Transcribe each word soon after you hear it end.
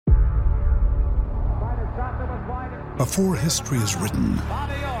Before history is written,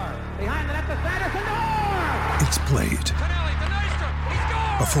 it's played.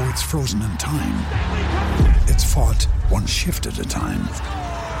 Before it's frozen in time, it's fought one shift at a time.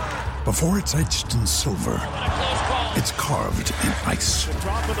 Before it's etched in silver, it's carved in ice.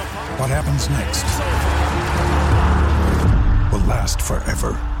 What happens next will last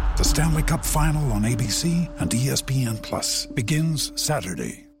forever. The Stanley Cup Final on ABC and ESPN Plus begins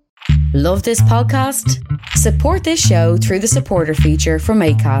Saturday. Love this podcast? Support this show through the supporter feature from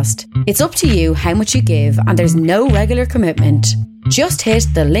Acast. It's up to you how much you give, and there's no regular commitment. Just hit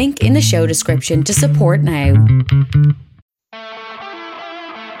the link in the show description to support now.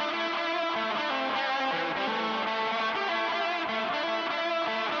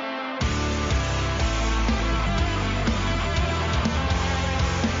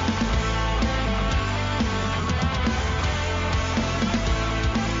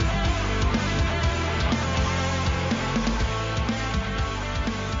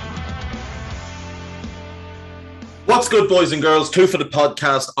 What's good, boys and girls? Two for the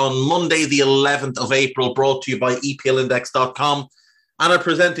podcast on Monday, the 11th of April, brought to you by EPLindex.com and our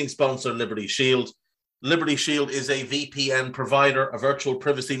presenting sponsor, Liberty Shield. Liberty Shield is a VPN provider. A virtual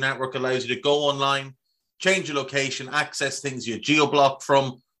privacy network allows you to go online, change your location, access things you're geo-blocked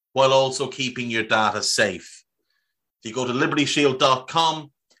from, while also keeping your data safe. If you go to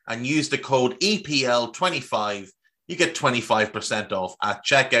libertyshield.com and use the code EPL25, you get 25% off at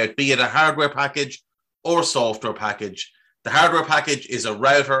checkout, be it a hardware package or software package. The hardware package is a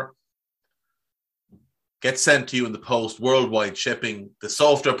router, gets sent to you in the post, worldwide shipping. The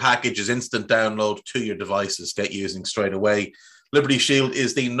software package is instant download to your devices, get using straight away. Liberty Shield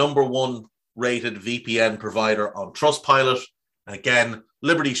is the #1 rated VPN provider on Trustpilot. Again,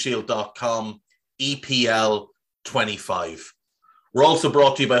 libertyshield.com, EPL25. We're also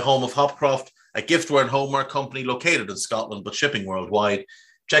brought to you by Home of Hopcroft, a giftware and homeware company located in Scotland but shipping worldwide.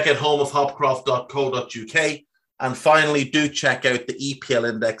 Check out homeofhopcroft.co.uk. And finally, do check out the EPL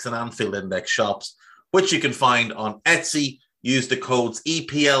Index and Anfield Index shops, which you can find on Etsy. Use the codes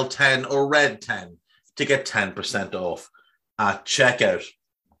EPL10 or RED10 to get 10% off at checkout.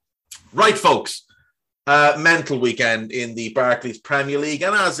 Right, folks. Mental weekend in the Barclays Premier League.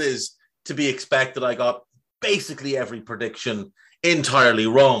 And as is to be expected, I got basically every prediction entirely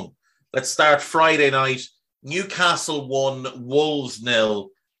wrong. Let's start Friday night. Newcastle 1, Wolves 0.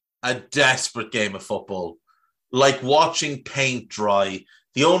 A desperate game of football. Like watching paint dry.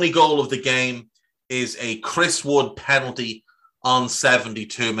 The only goal of the game is a Chris Wood penalty on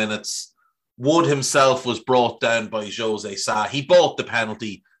 72 minutes. Wood himself was brought down by Jose Sa. He bought the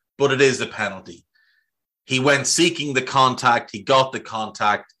penalty, but it is a penalty. He went seeking the contact. He got the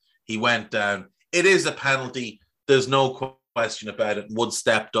contact. He went down. It is a penalty. There's no question about it. Wood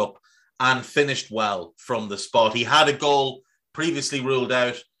stepped up and finished well from the spot. He had a goal previously ruled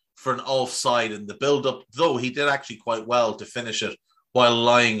out for an offside in the build-up, though he did actually quite well to finish it while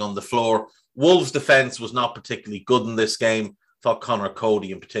lying on the floor. Wolves' defence was not particularly good in this game. Thought Connor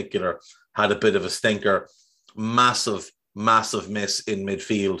Cody in particular had a bit of a stinker. Massive miss in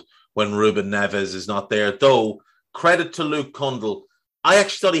midfield when Ruben Neves is not there. Though, credit to Luke Cundle. I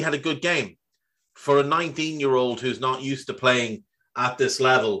actually thought he had a good game. For a 19-year-old who's not used to playing at this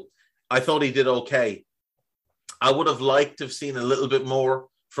level, I thought he did okay. I would have liked to have seen a little bit more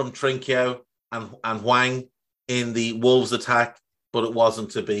from Trincao and Hwang in the Wolves attack, but it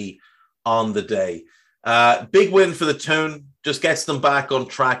wasn't to be on the day. Big win for the Toon, just gets them back on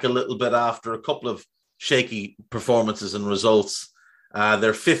track a little bit after a couple of shaky performances and results.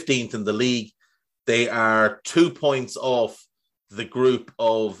 They're 15th in the league. They are 2 points off the group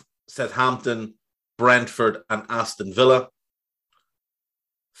of Southampton, Brentford and Aston Villa.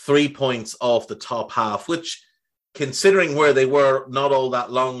 3 points off the top half, which, considering where they were not all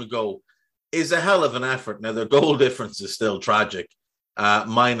that long ago, is a hell of an effort. Now, their goal difference is still tragic.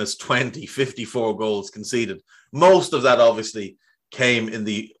 Minus 20, 54 goals conceded. Most of that obviously came in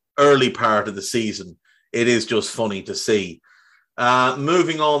the early part of the season. It is just funny to see.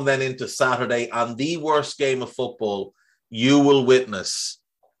 Moving on then into Saturday, and the worst game of football you will witness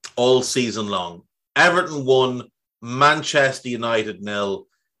all season long. Everton 1, Manchester United 0.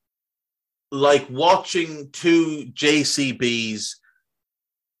 Like watching two JCBs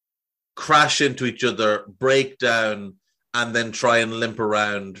crash into each other, break down, and then try and limp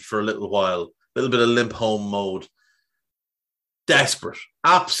around for a little while. A little bit of limp home mode. Desperate.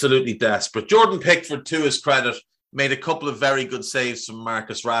 Absolutely desperate. Jordan Pickford, to his credit, made a couple of very good saves from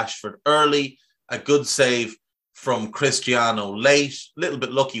Marcus Rashford early. A good save from Cristiano late. A little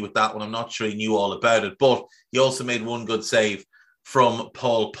bit lucky with that one. I'm not sure he knew all about it. But he also made one good save from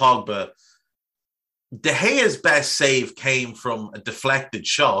Paul Pogba. De Gea's best save came from a deflected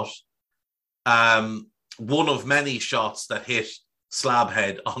shot. One of many shots that hit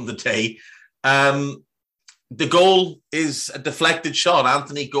Slabhead on the day. The goal is a deflected shot.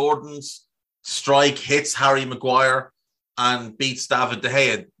 Anthony Gordon's strike hits Harry Maguire and beats David De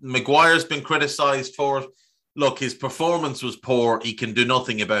Gea. Maguire's been criticised for it. Look, his performance was poor. He can do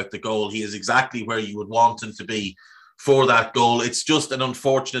nothing about the goal. He is exactly where you would want him to be for that goal. It's just an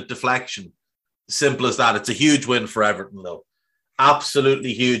unfortunate deflection. Simple as that. It's a huge win for Everton, though.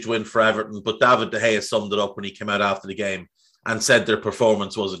 Absolutely huge win for Everton. But David De Gea summed it up when he came out after the game and said their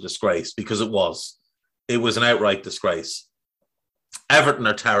performance was a disgrace, because it was. It was an outright disgrace. Everton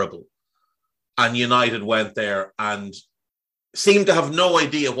are terrible. And United went there and seemed to have no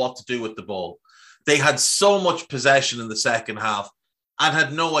idea what to do with the ball. They had so much possession in the second half and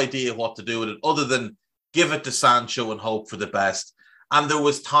had no idea what to do with it other than give it to Sancho and hope for the best. And there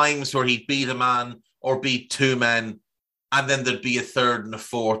was times where he'd beat a man or beat two men, and then there'd be a third and a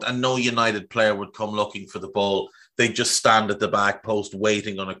fourth, and no United player would come looking for the ball. They'd just stand at the back post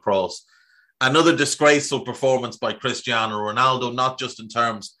waiting on a cross. Another disgraceful performance by Cristiano Ronaldo, not just in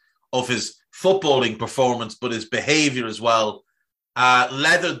terms of his footballing performance, but his behaviour as well.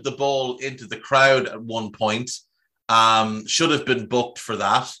 Leathered the ball into the crowd at one point. Should have been booked for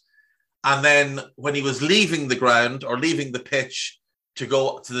that. And then when he was leaving the ground or leaving the pitch to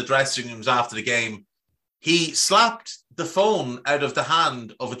go to the dressing rooms after the game, he slapped the phone out of the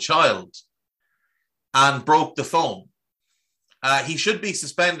hand of a child and broke the phone. He should be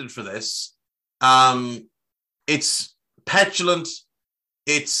suspended for this. It's petulant.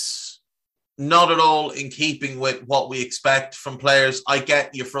 It's not at all in keeping with what we expect from players. I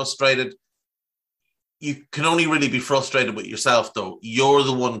get you're frustrated. You can only really be frustrated with yourself, though. You're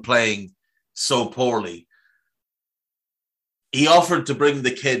the one playing so poorly. He offered to bring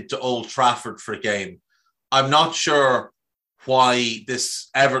the kid to Old Trafford for a game. I'm not sure why this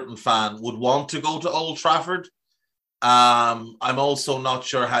Everton fan would want to go to Old Trafford. I'm also not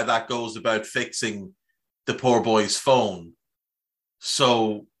sure how that goes about fixing the poor boy's phone.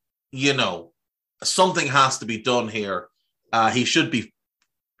 So, you know, something has to be done here. He should be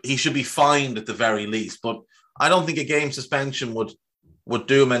fined at the very least, but I don't think a game suspension would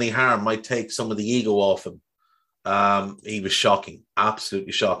do him any harm. Might take some of the ego off him. He was shocking,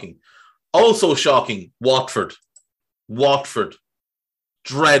 absolutely shocking. Also shocking, Watford,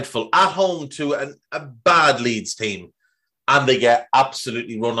 dreadful at home to a bad Leeds team, and they get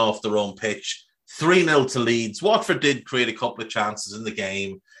absolutely run off their own pitch. 3-0 to Leeds. Watford did create a couple of chances in the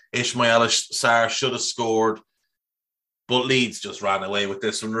game. Ismaila Sarr should have scored, but Leeds just ran away with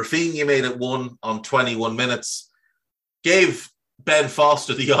this one. Rafinha made it 1 on 21 minutes, gave Ben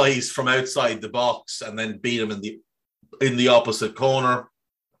Foster the eyes from outside the box, and then beat him in the opposite corner.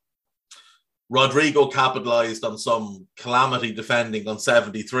 Rodrigo capitalised on some calamity defending on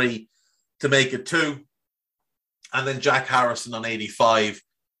 73 to make it 2. And then Jack Harrison on 85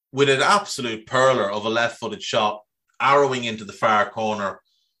 with an absolute perler of a left-footed shot, arrowing into the far corner.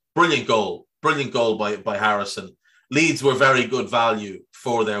 Brilliant goal by Harrison. Leeds were very good value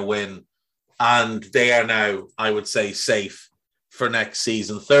for their win, and they are now, I would say, safe for next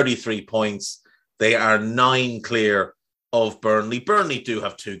season. 33 points. They are 9 clear of Burnley. Burnley do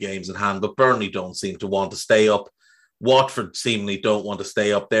have 2 games in hand, but Burnley don't seem to want to stay up. Watford seemingly don't want to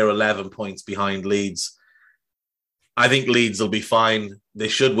stay up. They're 11 points behind Leeds. I think Leeds will be fine. They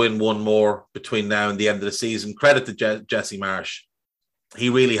should win one more between now and the end of the season. Credit to Jesse Marsh. He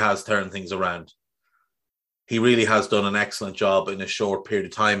really has turned things around. He really has done an excellent job in a short period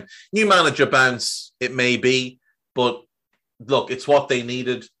of time. New manager bounce, it may be, but look, it's what they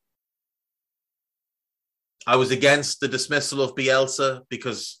needed. I was against the dismissal of Bielsa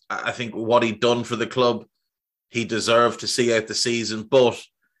because I think what he'd done for the club, he deserved to see out the season, but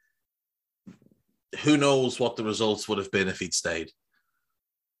who knows what the results would have been if he'd stayed.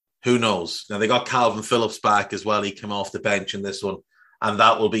 Who knows? Now, they got Calvin Phillips back as well. He came off the bench in this one, and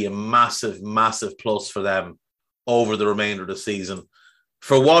that will be a massive, massive plus for them over the remainder of the season.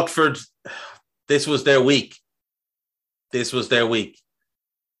 For Watford, this was their week. This was their week.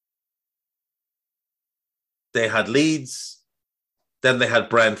 They had Leeds, then they had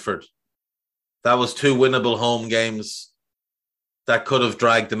Brentford. That was 2 winnable home games that could have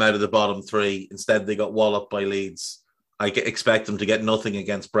dragged them out of the bottom 3. Instead, they got walloped by Leeds. I expect them to get nothing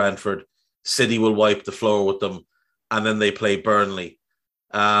against Brentford. City will wipe the floor with them, and then they play Burnley.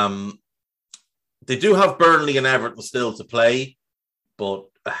 They do have Burnley and Everton still to play, but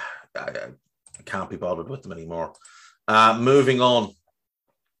I can't be bothered with them anymore. Moving on.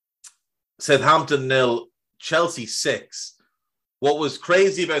 Southampton 0, Chelsea 6. What was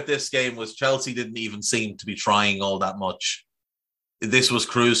crazy about this game was Chelsea didn't even seem to be trying all that much. This was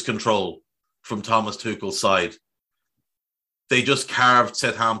cruise control from Thomas Tuchel's side. They just carved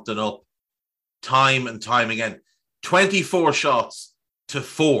Southampton up time and time again. 24 shots to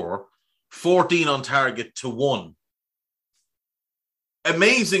 4, 14 on target to 1.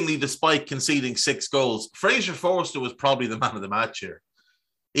 Amazingly, despite conceding 6 goals, Fraser Forster was probably the man of the match here.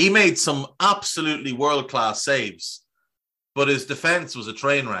 He made some absolutely world-class saves, but his defence was a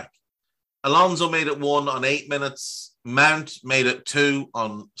train wreck. Alonso made it 1 on 8 minutes. Mount made it 2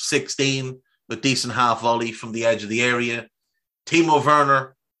 on 16 with decent half volley from the edge of the area. Timo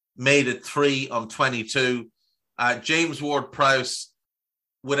Werner made it 3 on 22. James Ward-Prowse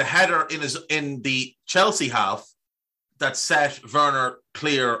with a header in the Chelsea half that set Werner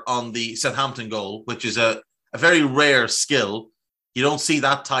clear on the Southampton goal, which is a very rare skill. You don't see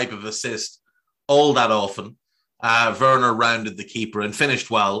that type of assist all that often. Werner rounded the keeper and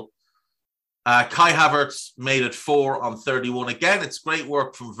finished well. Kai Havertz made it 4 on 31. Again, it's great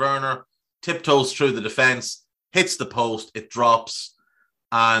work from Werner. Tiptoes through the defence, hits the post, it drops,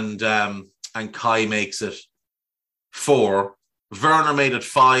 and Kai makes it 4. Werner made it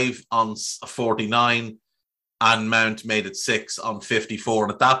 5 on 49, and Mount made it 6 on 54.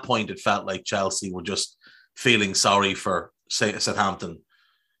 And at that point, it felt like Chelsea were just feeling sorry for Southampton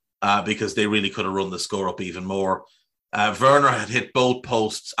because they really could have run the score up even more. Werner had hit both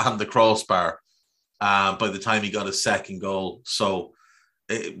posts and the crossbar by the time he got his second goal. So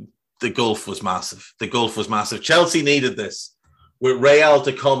the gulf was massive. The gulf was massive. Chelsea needed this. With Real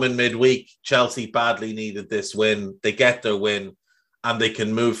to come in midweek, Chelsea badly needed this win. They get their win and they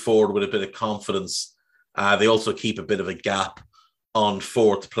can move forward with a bit of confidence. They also keep a bit of a gap on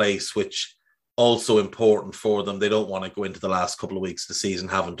 4th place, which also important for them. They don't want to go into the last couple of weeks of the season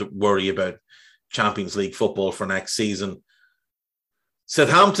having to worry about Champions League football for next season.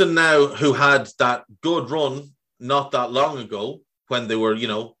 Southampton now, who had that good run not that long ago when they were,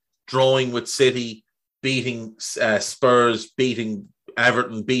 drawing with City, beating Spurs, beating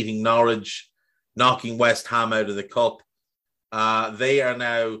Everton, beating Norwich, knocking West Ham out of the cup. They are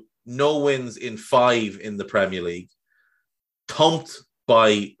now no wins in 5 in the Premier League, thumped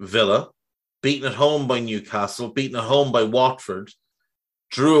by Villa, beaten at home by Newcastle, beaten at home by Watford,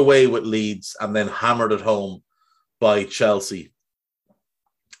 drew away with Leeds, and then hammered at home by Chelsea.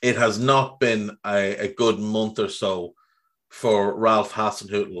 It has not been a good month or so for Ralph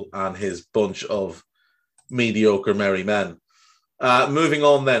Hasenhüttl and his bunch of mediocre merry men. Moving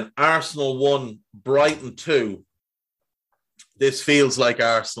on then, Arsenal 1, Brighton 2. This feels like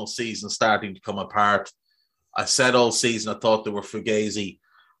Arsenal's season starting to come apart. I said all season I thought they were fugazi.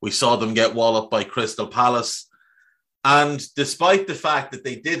 We saw them get walloped by Crystal Palace. And despite the fact that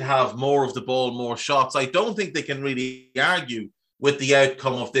they did have more of the ball, more shots, I don't think they can really argue with the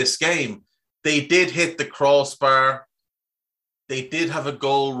outcome of this game. They did hit the crossbar. They did have a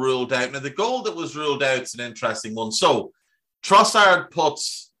goal ruled out. Now, the goal that was ruled out is an interesting one. So, Trossard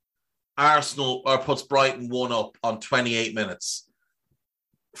puts Brighton 1 up on 28 minutes.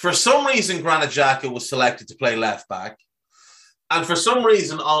 For some reason, Granit Xhaka was selected to play left back. And for some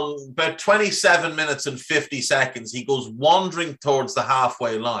reason, on about 27 minutes and 50 seconds, he goes wandering towards the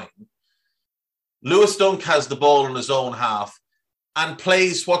halfway line. Lewis Dunk has the ball in his own half and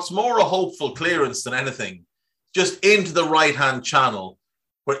plays what's more a hopeful clearance than anything, just into the right-hand channel,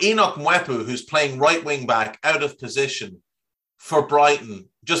 where Enoch Mwepu, who's playing right wing-back out of position for Brighton,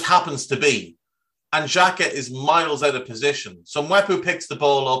 just happens to be. And Xhaka is miles out of position. So Mwepu picks the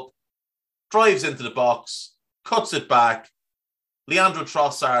ball up, drives into the box, cuts it back. Leandro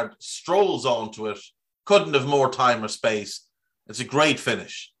Trossard strolls onto it, couldn't have more time or space. It's a great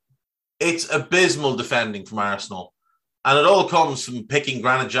finish. It's abysmal defending from Arsenal. And it all comes from picking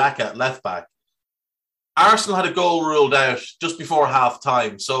Granit Xhaka at left back. Arsenal had a goal ruled out just before half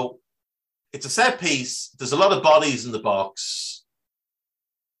time. So it's a set piece. There's a lot of bodies in the box.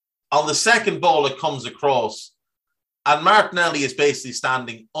 On the second ball, it comes across. And Martinelli is basically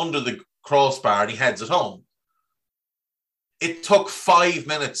standing under the crossbar and he heads it home. It took 5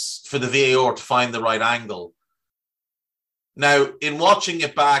 minutes for the VAR to find the right angle. Now, in watching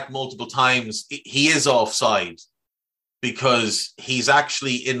it back multiple times, he is offside because he's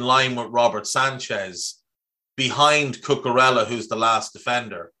actually in line with Robert Sanchez behind Cucurella, who's the last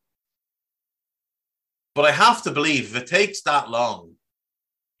defender. But I have to believe if it takes that long,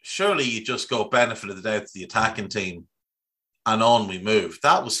 surely you just go benefit of the doubt to the attacking team and on we move.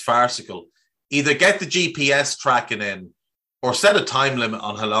 That was farcical. Either get the GPS tracking in or set a time limit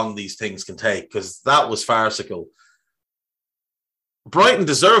on how long these things can take, because that was farcical. Brighton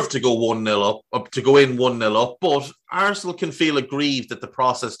deserved to go 1-0 up, to go in 1-0 up, but Arsenal can feel aggrieved that the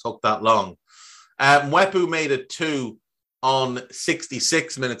process took that long. Mwepu made it 2 on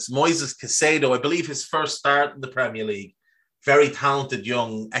 66 minutes. Moises Caicedo, I believe his first start in the Premier League, very talented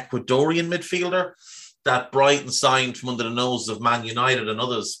young Ecuadorian midfielder that Brighton signed from under the noses of Man United and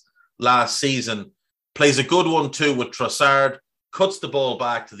others last season, plays a good one too with Trossard, cuts the ball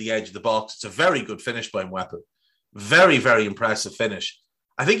back to the edge of the box. It's a very good finish by Mwepu. Very, very impressive finish.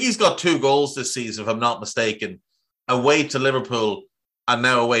 I think he's got 2 goals this season, if I'm not mistaken, away to Liverpool and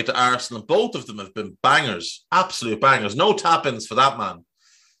now away to Arsenal. Both of them have been bangers, absolute bangers. No tap-ins for that man.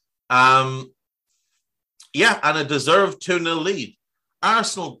 And a deserved 2-0 lead.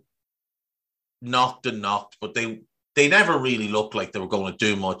 Arsenal knocked, but they never really looked like they were going to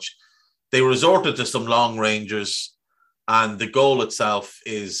do much. They resorted to some long rangers, and the goal itself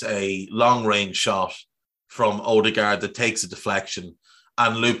is a long-range shot from Odegaard that takes a deflection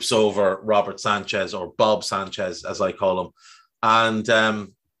and loops over Robert Sanchez, or Bob Sanchez, as I call him,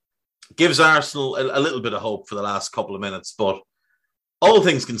 and gives Arsenal a little bit of hope for the last couple of minutes. But all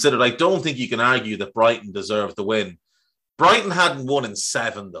things considered, I don't think you can argue that Brighton deserved the win. Brighton hadn't won in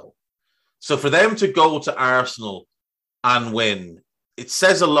 7, though. So for them to go to Arsenal and win, it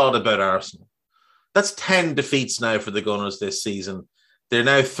says a lot about Arsenal. That's 10 defeats now for the Gunners this season. They're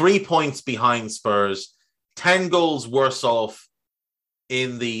now 3 points behind Spurs, 10 goals worse off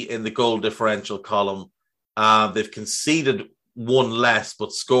in the goal differential column. They've conceded 1 less,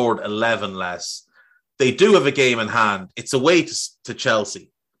 but scored 11 less. They do have a game in hand. It's away to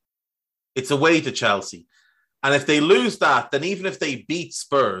Chelsea. It's away to Chelsea. And if they lose that, then even if they beat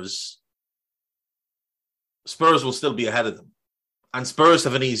Spurs, Spurs will still be ahead of them. And Spurs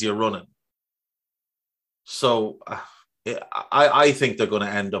have an easier run in. So I think they're going to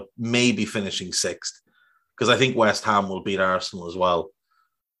end up maybe finishing 6th, because I think West Ham will beat Arsenal as well.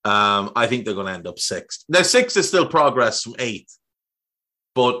 I think they're going to end up 6th. Now, 6th is still progress from 8th.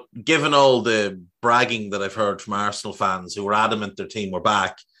 But given all the bragging that I've heard from Arsenal fans who were adamant their team were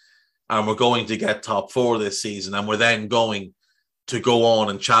back and we're going to get top 4 this season, and we're then going to go on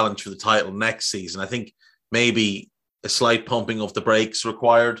and challenge for the title next season, I think maybe a slight pumping of the brakes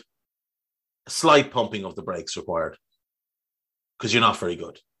required. A slight pumping of the brakes required. Because you're not very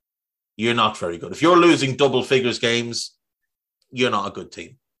good. You're not very good. If you're losing double figures games, you're not a good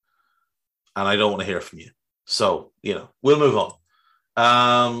team. And I don't want to hear from you. So, we'll move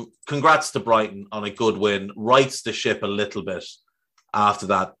on. Congrats to Brighton on a good win. Rights the ship a little bit after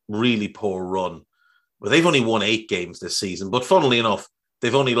that really poor run. Well, they've only won 8 games this season, but funnily enough,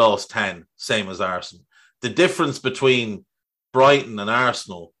 they've only lost 10, same as Arsenal. The difference between Brighton and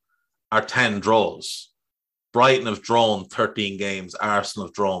Arsenal are 10 draws. Brighton have drawn 13 games. Arsenal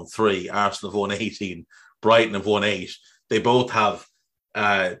have drawn 3. Arsenal have won 18. Brighton have won 8. They both have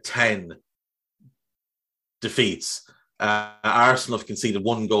 10 defeats. Arsenal have conceded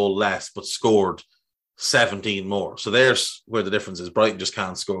 1 goal less, but scored 17 more. So there's where the difference is. Brighton just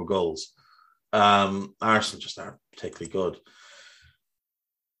can't score goals. Arsenal just aren't particularly good.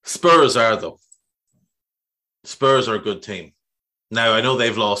 Spurs are, though. Spurs are a good team. Now, I know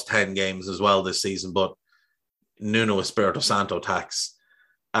they've lost 10 games as well this season, but Nuno Espirito Santo tax.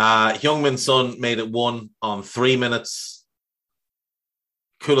 Heung-min Son made it 1 on 3 minutes.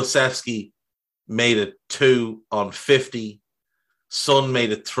 Kulusevski made it 2 on 50. Son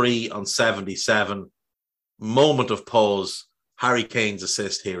made it 3 on 77. Moment of pause. Harry Kane's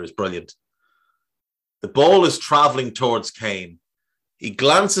assist here is brilliant. The ball is travelling towards Kane. He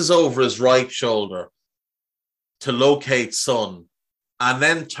glances over his right shoulder to locate Son, and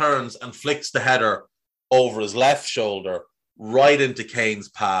then turns and flicks the header over his left shoulder right into Kane's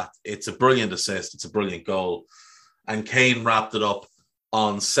path. It's a brilliant assist. It's a brilliant goal. And Kane wrapped it up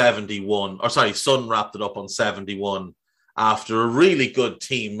on 71. Son wrapped it up on 71 after a really good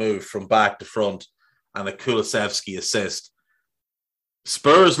team move from back to front and a Kulusevski assist.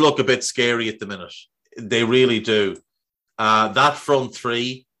 Spurs look a bit scary at the minute. They really do. That front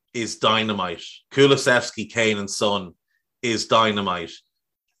 3 is dynamite. Kulusevski, Kane and Son is dynamite.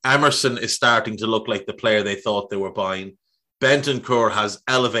 Emerson is starting to look like the player they thought they were buying. Bentancur has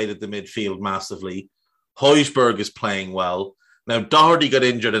elevated the midfield massively. Højbjerg is playing well. Now, Doherty got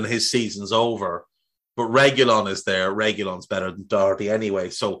injured and his season's over, but Reguilon is there. Reguilon's better than Doherty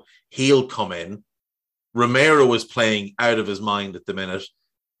anyway, so he'll come in. Romero is playing out of his mind at the minute.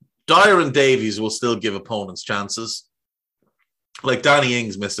 Dyer and Davies will still give opponents chances. Like Danny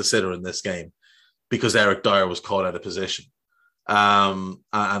Ings missed a sitter in this game because Eric Dyer was caught out of position.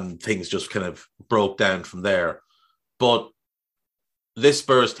 And things just kind of broke down from there. But this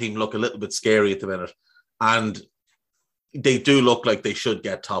Spurs team look a little bit scary at the minute. And they do look like they should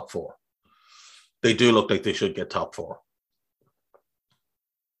get top four. They do look like they should get top four.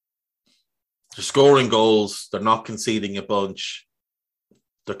 They're scoring goals. They're not conceding a bunch.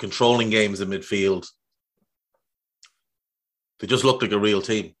 They're controlling games in midfield. They just look like a real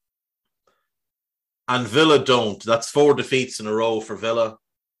team. And Villa don't. That's 4 defeats in a row for Villa.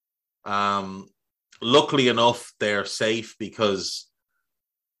 Luckily enough, they're safe because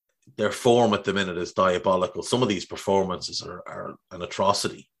their form at the minute is diabolical. Some of these performances are an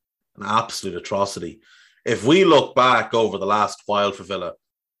atrocity, an absolute atrocity. If we look back over the last while for Villa,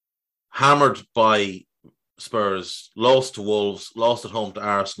 hammered by Spurs, lost to Wolves, lost at home to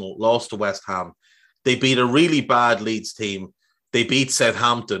Arsenal, lost to West Ham. They beat a really bad Leeds team. They beat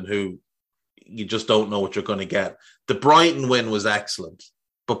Southampton, who you just don't know what you're going to get. The Brighton win was excellent,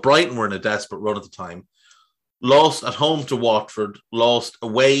 but Brighton were in a desperate run at the time. Lost at home to Watford, lost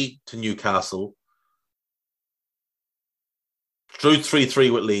away to Newcastle, drew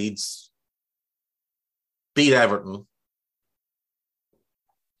 3-3 with Leeds, beat Everton,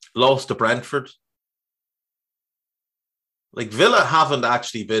 lost to Brentford. Like, Villa haven't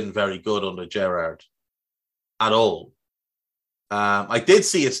actually been very good under Gerrard at all. I did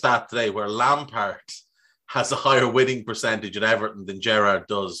see a stat today where Lampard has a higher winning percentage at Everton than Gerrard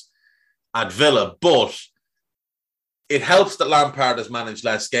does at Villa, but it helps that Lampard has managed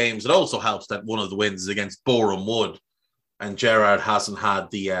less games. It also helps that one of the wins is against Boreham Wood, and Gerrard hasn't had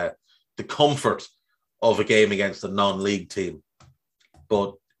the comfort of a game against a non-league team.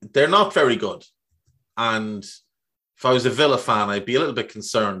 But they're not very good. And if I was a Villa fan, I'd be a little bit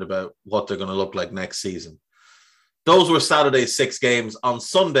concerned about what they're going to look like next season. Those were Saturday's 6 games. On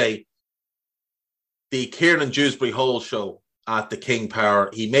Sunday, the Kieran Dewsbury Hall show at the King Power.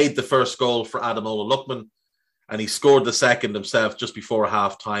 He made the first goal for Ademola Lookman, and he scored the second himself just before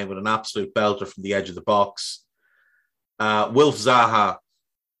half-time with an absolute belter from the edge of the box. Wilf Zaha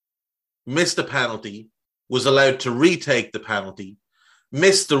missed a penalty, was allowed to retake the penalty,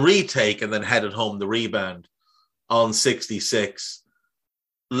 missed the retake, and then headed home the rebound on 66.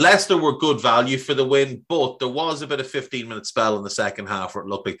 Leicester were good value for the win, but there was a bit of 15-minute spell in the second half where it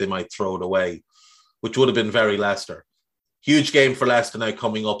looked like they might throw it away, which would have been very Leicester. Huge game for Leicester now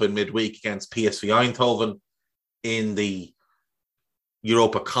coming up in midweek against PSV Eindhoven in the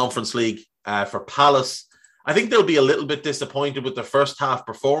Europa Conference League. For Palace, I think they'll be a little bit disappointed with their first half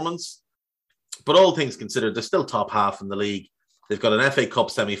performance, but all things considered, they're still top half in the league. They've got an FA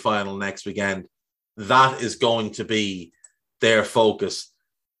Cup semi-final next weekend. That is going to be their focus.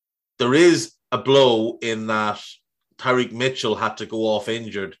 There is a blow in that Tyreek Mitchell had to go off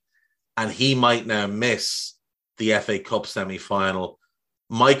injured, and he might now miss the FA Cup semi-final.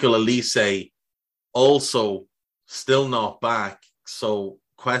 Michael Olise also still not back, so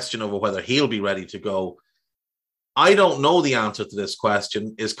question over whether he'll be ready to go. I don't know the answer to this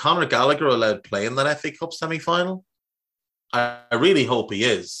question. Is Conor Gallagher allowed to play in that FA Cup semi-final? I really hope he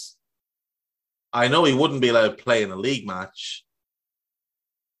is. I know he wouldn't be allowed to play in a league match.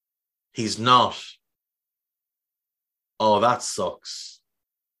 He's not. Oh, that sucks.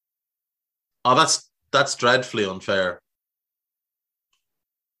 Oh, that's dreadfully unfair.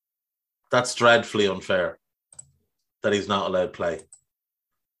 That's dreadfully unfair that he's not allowed to play.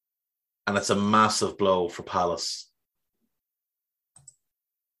 And it's a massive blow for Palace.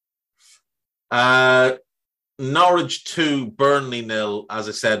 Norwich 2, Burnley 0. As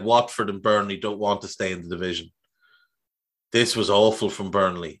I said, Watford and Burnley don't want to stay in the division. This was awful from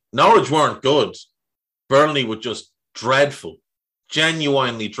Burnley. Norwich weren't good. Burnley were just dreadful.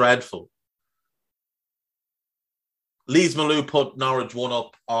 Genuinely dreadful. Lees Malou put Norwich 1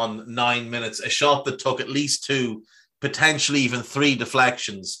 up on 9 minutes. A shot that took at least 2, potentially even 3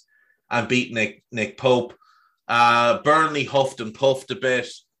 deflections and beat Nick Pope. Burnley huffed and puffed a bit.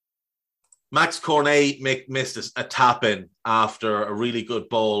 Max Cornet missed a tap-in after a really good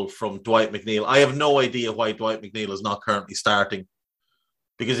ball from Dwight McNeil. I have no idea why Dwight McNeil is not currently starting.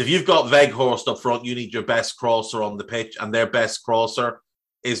 Because if you've got Weghorst up front, you need your best crosser on the pitch, and their best crosser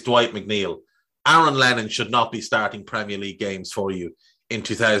is Dwight McNeil. Aaron Lennon should not be starting Premier League games for you in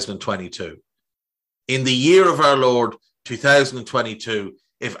 2022. In the year of our Lord, 2022,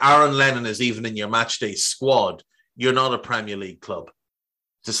 if Aaron Lennon is even in your matchday squad, you're not a Premier League club.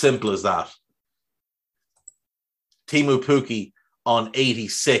 It's as simple as that. Timu Pukki on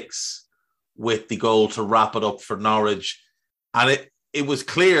 86 with the goal to wrap it up for Norwich. And it was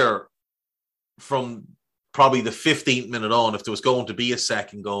clear from probably the 15th minute on, if there was going to be a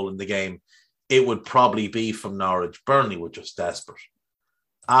second goal in the game, it would probably be from Norwich. Burnley were just desperate.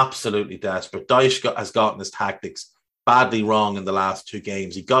 Absolutely desperate. Dyche has gotten his tactics badly wrong in the last 2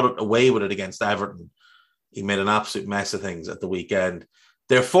 games. He got away with it against Everton. He made an absolute mess of things at the weekend.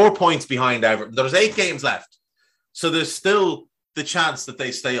 They're 4 points behind Everton. There's 8 games left. So there's still the chance that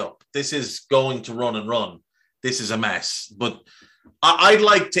they stay up. This is going to run and run. This is a mess. But I'd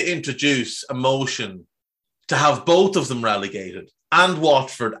like to introduce a motion to have both of them relegated, and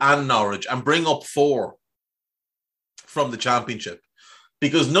Watford and Norwich, and bring up 4 from the Championship,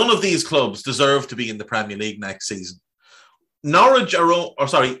 because none of these clubs deserve to be in the Premier League next season. Norwich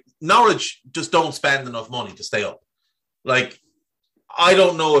just don't spend enough money to stay up. Like, I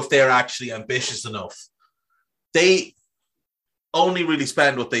don't know if they're actually ambitious enough. They only really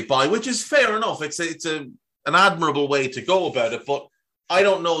spend what they buy, which is fair enough. It's an admirable way to go about it, but I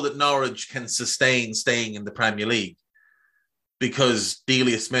don't know that Norwich can sustain staying in the Premier League, because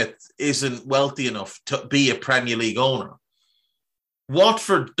Delia Smith isn't wealthy enough to be a Premier League owner.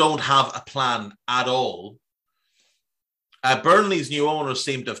 Watford don't have a plan at all. Burnley's new owners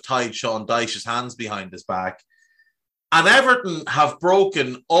seem to have tied Sean Dyche's hands behind his back. And Everton have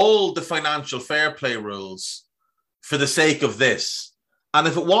broken all the financial fair play rules for the sake of this. And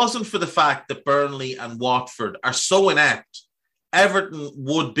if it wasn't for the fact that Burnley and Watford are so inept, Everton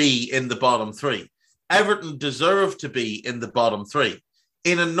would be in the bottom 3. Everton deserve to be in the bottom 3.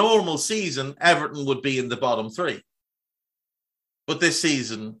 In a normal season, Everton would be in the bottom 3. But this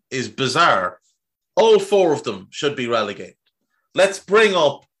season is bizarre. All 4 of them should be relegated. Let's bring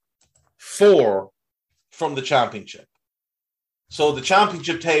up 4 from the Championship. So the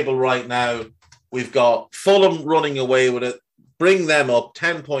Championship table right now, we've got Fulham running away with it. Bring them up,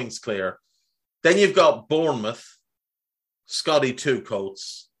 10 points clear. Then you've got Bournemouth, Scotty Two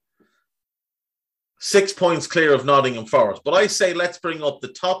Coats, 6 points clear of Nottingham Forest. But I say let's bring up the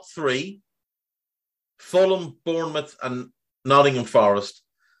top 3, Fulham, Bournemouth, and Nottingham Forest.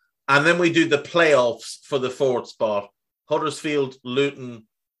 And then we do the playoffs for the 4th spot. Huddersfield, Luton,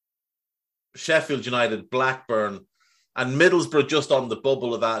 Sheffield United, Blackburn, and Middlesbrough just on the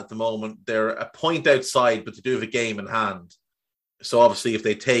bubble of that at the moment. They're a point outside, but they do have a game in hand. So obviously if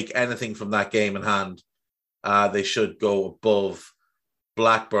they take anything from that game in hand, they should go above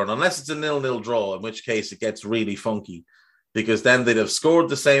Blackburn, unless it's a 0-0 draw, in which case it gets really funky, because then they'd have scored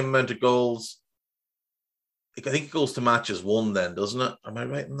the same amount of goals. I think it goes to matches won then, doesn't it? Am I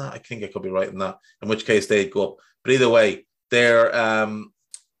right in that? I think I could be right in that, in which case they'd go up. But either way, they're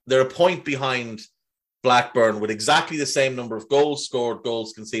a point behind Blackburn with exactly the same number of goals scored,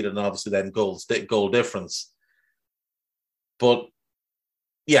 goals conceded, and obviously then goal difference. But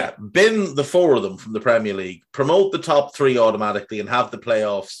yeah, bin the 4 of them from the Premier League, promote the top 3 automatically, and have the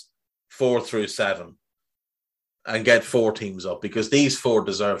playoffs 4 through 7 and get 4 teams up, because these 4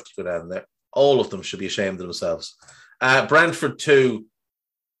 deserve to go down there. All of them should be ashamed of themselves. Brentford 2,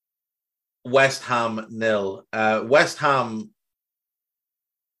 West Ham 0. West Ham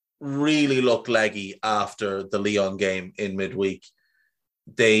really looked leggy after the Lyon game in midweek.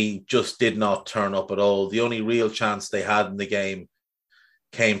 They just did not turn up at all. The only real chance they had in the game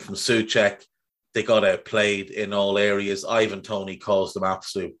came from Souček. They got outplayed in all areas. Ivan Toney caused them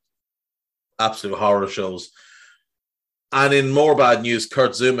absolute horror shows. And in more bad news,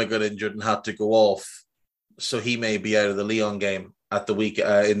 Kurt Zouma got injured and had to go off. So he may be out of the Lyon game at the week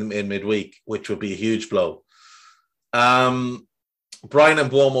in midweek, which would be a huge blow. Brian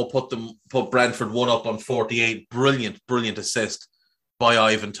Mbeumo put Brentford 1 up on 48. Brilliant assist by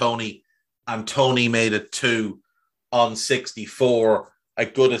Ivan Toney. And Toney made it 2 on 64. A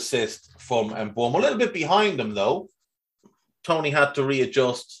good assist from Mbeumo. A little bit behind him, though. Toney had to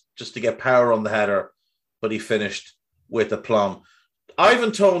readjust just to get power on the header, but he finished with aplomb.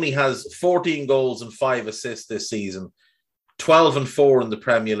 Ivan Toney has 14 goals and 5 assists this season, 12 and 4 in the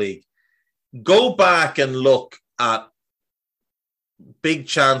Premier League. Go back and look at big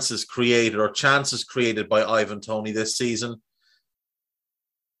chances created or chances created by Ivan Toney this season.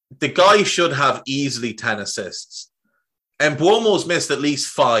 The guy should have easily 10 assists. And Mbeumo's missed at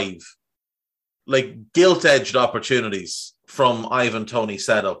least 5, like gilt-edged opportunities from Ivan Toney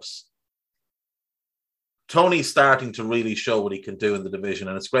setups. Toney's starting to really show what he can do in the division,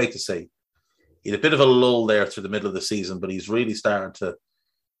 and it's great to see. He had a bit of a lull there through the middle of the season, but he's really starting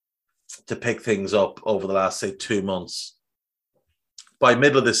to pick things up over the last, say, 2 months. By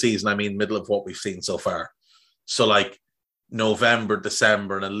middle of the season, I mean middle of what we've seen so far. So like November,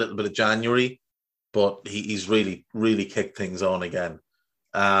 December, and a little bit of January, but he's really, really kicked things on again.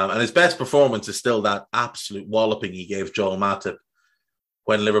 And his best performance is still that absolute walloping he gave Joel Matip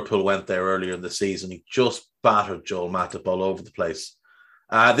when Liverpool went there earlier in the season. He just battered Joel Matip all over the place.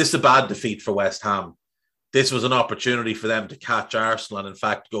 This is a bad defeat for West Ham. This was an opportunity for them to catch Arsenal and, in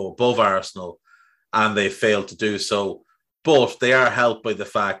fact, go above Arsenal, and they failed to do so. But they are helped by the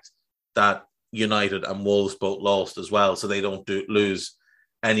fact that United and Wolves both lost as well, so they don't lose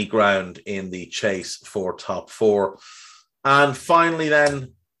any ground in the chase for top four. And finally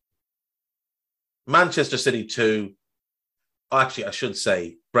then, Manchester City 2. Actually, I should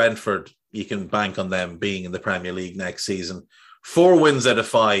say Brentford, you can bank on them being in the Premier League next season. 4 wins out of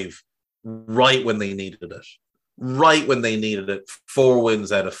 5, right when they needed it. Right when they needed it, 4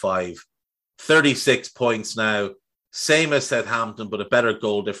 wins out of 5. 36 points now, same as Southampton, but a better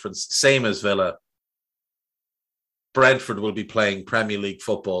goal difference, same as Villa. Brentford will be playing Premier League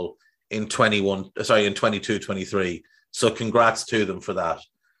football in 22-23. So congrats to them for that.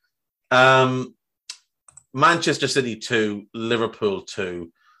 Manchester City 2, Liverpool 2.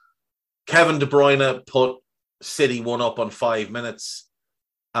 Kevin De Bruyne put City 1 up on 5 minutes.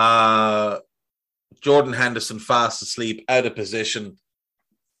 Jordan Henderson fast asleep, out of position.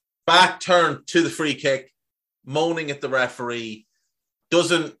 Back turned to the free kick, moaning at the referee.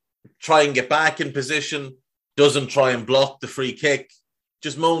 Doesn't try and get back in position. Doesn't try and block the free kick.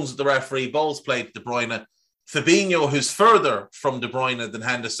 Just moans at the referee. Ball's played to De Bruyne. Fabinho, who's further from De Bruyne than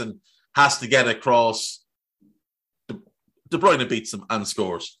Henderson, has to get across. De Bruyne beats him and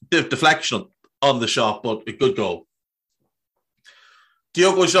scores. Deflection on the shot, but a good goal.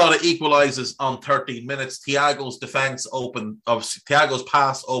 Diogo Jota equalises on 13 minutes. Thiago's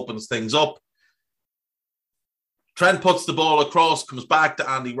pass opens things up. Trent puts the ball across, comes back to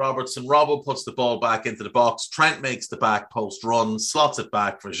Andy Robertson. Robbo puts the ball back into the box. Trent makes the back post run, slots it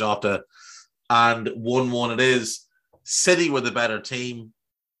back for Jota, and 1-1 it is. City were the better team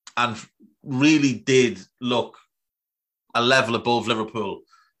and really did look a level above Liverpool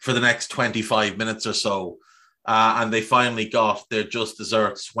for the next 25 minutes or so. And they finally got their just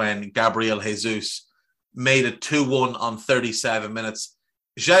desserts when Gabriel Jesus made it 2-1 on 37 minutes.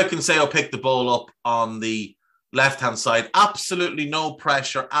 João Cancelo picked the ball up on the left-hand side. Absolutely no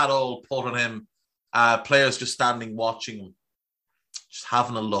pressure at all put on him. Players just standing watching him, just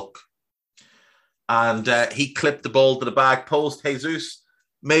having a look. And he clipped the ball to the back post. Jesus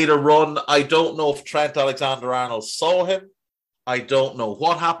made a run. I don't know if Trent Alexander-Arnold saw him. I don't know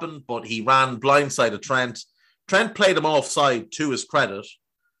what happened, but he ran blindside Trent. Trent played him offside to his credit,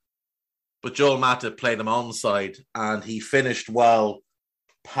 but Joel Matip played him onside, and he finished well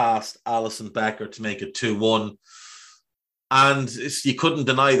past Alisson Becker to make it 2-1. And you couldn't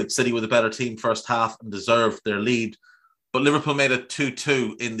deny that City were the better team first half and deserved their lead. But Liverpool made it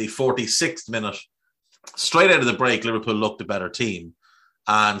 2-2 in the 46th minute. Straight out of the break, Liverpool looked a better team.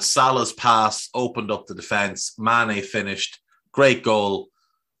 And Salah's pass opened up the defence. Mane finished. Great goal.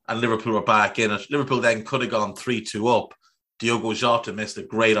 And Liverpool were back in it. Liverpool then could have gone 3-2 up. Diogo Jota missed a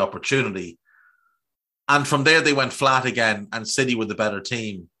great opportunity. And from there, they went flat again, and City were the better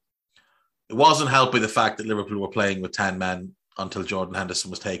team. It wasn't helped by the fact that Liverpool were playing with 10 men until Jordan Henderson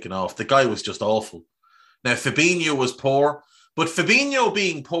was taken off. The guy was just awful. Now, Fabinho was poor, but Fabinho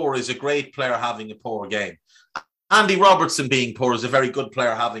being poor is a great player having a poor game. Andy Robertson being poor is a very good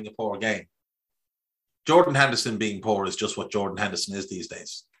player having a poor game. Jordan Henderson being poor is just what Jordan Henderson is these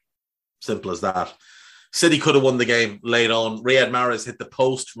days. Simple as that. City could have won the game late on. Riyad Mahrez hit the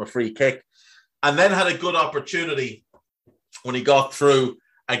post from a free kick and then had a good opportunity when he got through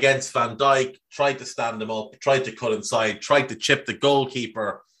against Van Dijk, tried to stand him up, tried to cut inside, tried to chip the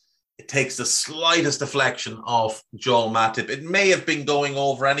goalkeeper. It takes the slightest deflection off Joel Matip. It may have been going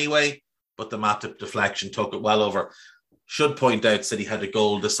over anyway, but the Matip deflection took it well over. Should point out City had a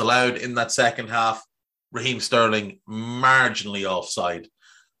goal disallowed in that second half. Raheem Sterling marginally offside.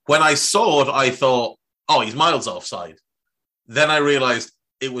 When I saw it, I thought, oh, he's miles offside. Then I realised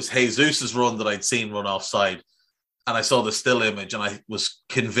it was Jesus' run that I'd seen run offside. And I saw the still image and I was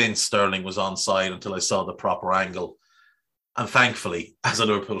convinced Sterling was onside until I saw the proper angle. And thankfully, as a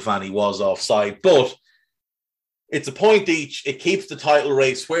Liverpool fan, he was offside. But it's a point each. It keeps the title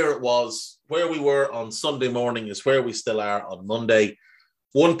race where it was. Where we were on Sunday morning is where we still are on Monday.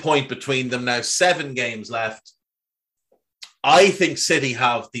 1 point between them now, 7 games left. I think City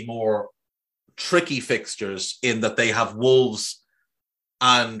have the more tricky fixtures in that they have Wolves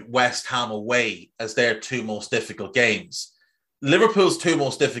and West Ham away as their 2 most difficult games. Liverpool's 2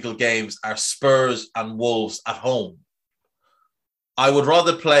 most difficult games are Spurs and Wolves at home. I would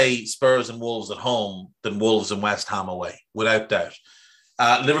rather play Spurs and Wolves at home than Wolves and West Ham away, without doubt.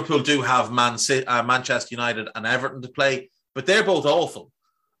 Liverpool do have Manchester United and Everton to play, but they're both awful.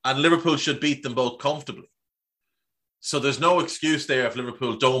 And Liverpool should beat them both comfortably. So there's no excuse there if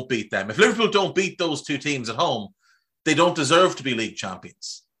Liverpool don't beat them. If Liverpool don't beat those 2 teams at home, they don't deserve to be league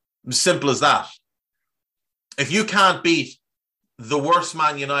champions. As simple as that. If you can't beat the worst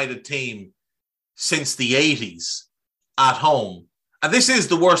Man United team since the 80s at home And this is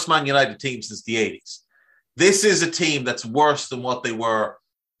the worst Man United team since the 80s. This is a team that's worse than what they were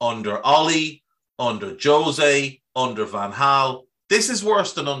under Ollie, under Jose, under Van Gaal. This is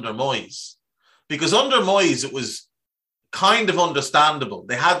worse than under Moyes. Because under Moyes, it was kind of understandable.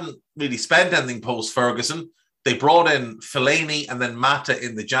 They hadn't really spent anything post-Ferguson. They brought in Fellaini and then Mata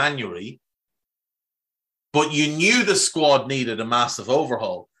in the January. But you knew the squad needed a massive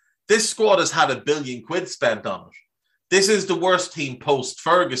overhaul. This squad has had £1 billion spent on it. This is the worst team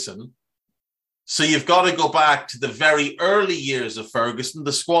post-Ferguson. So you've got to go back to the very early years of Ferguson,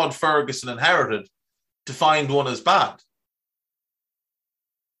 the squad Ferguson inherited, to find one as bad.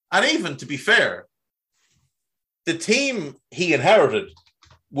 And even, to be fair, the team he inherited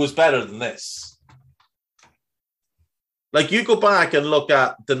was better than this. Like, you go back and look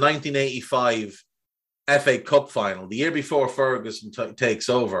at the 1985 FA Cup final, the year before Ferguson takes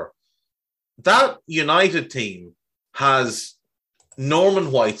over. That United team has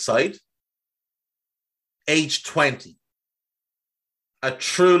Norman Whiteside, age 20, a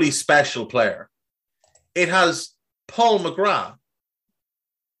truly special player. It has Paul McGrath,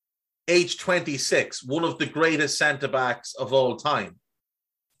 age 26, one of the greatest centre-backs of all time.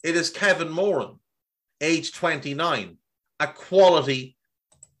 It is Kevin Moran, age 29, a quality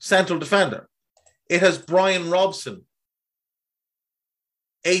central defender. It has Brian Robson,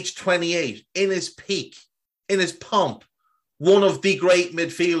 age 28, in his peak, in his pomp, one of the great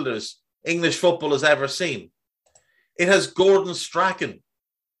midfielders English football has ever seen. It has Gordon Strachan,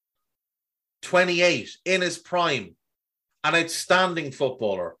 28, in his prime, an outstanding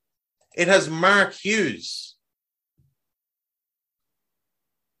footballer. It has Mark Hughes.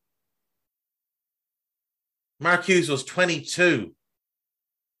 Mark Hughes was 22.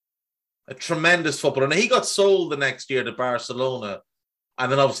 A tremendous footballer. And he got sold the next year to Barcelona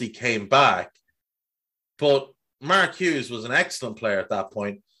and then obviously came back. But Mark Hughes was an excellent player at that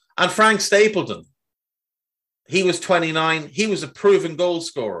point. And Frank Stapleton, he was 29. He was a proven goal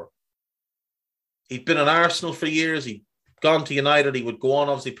scorer. He'd been at Arsenal for years. He'd gone to United. He would go on,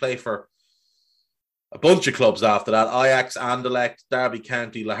 obviously, play for a bunch of clubs after that. Ajax, Anderlecht, Derby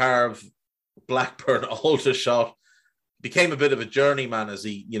County, Le Havre, Blackburn, Aldershot. Became a bit of a journeyman as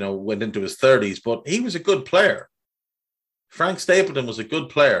he, went into his 30s. But he was a good player. Frank Stapleton was a good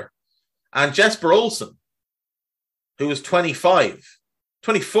player. And Jesper Olsen, who was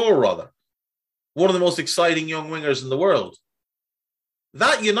 24 rather, one of the most exciting young wingers in the world.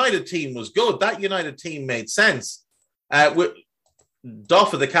 That United team was good. That United team made sense. With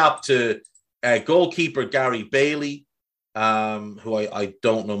doff of the cap to goalkeeper Gary Bailey, who I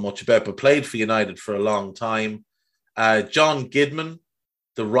don't know much about, but played for United for a long time. John Gidman,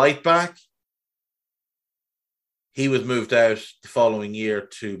 the right back, he was moved out the following year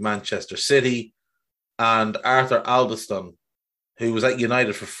to Manchester City. And Arthur Alderson, who was at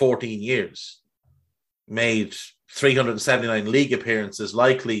United for 14 years, made 379 league appearances,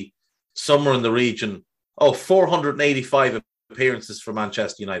 likely somewhere in the region, 485 appearances for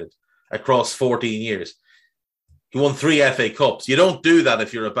Manchester United across 14 years. He won 3 FA Cups. You don't do that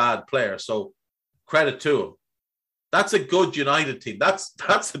if you're a bad player, so credit to him. That's a good United team. That's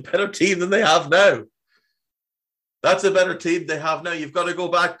a better team than they have now. That's a better team they have now. You've got to go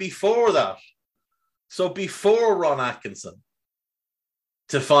back before that. So before Ron Atkinson,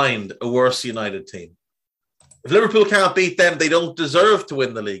 to find a worse United team. If Liverpool can't beat them, they don't deserve to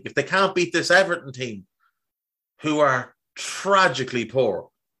win the league. If they can't beat this Everton team, who are tragically poor,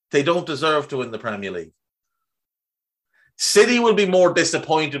 they don't deserve to win the Premier League. City will be more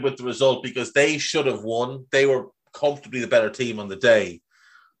disappointed with the result because they should have won. They were comfortably the better team on the day.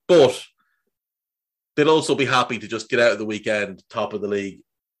 But they'll also be happy to just get out of the weekend, top of the league,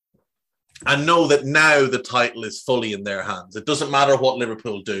 and know that now the title is fully in their hands. It doesn't matter what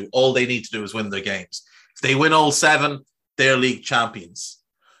Liverpool do. All they need to do is win their games. If they win all 7, they're league champions.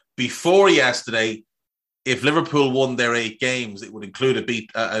 Before yesterday, if Liverpool won their 8 games, it would include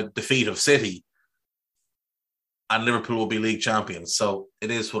a defeat of City, and Liverpool will be league champions. So it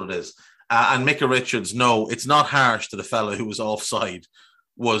is what it is. And Micah Richards, no, it's not harsh to the fellow who was offside,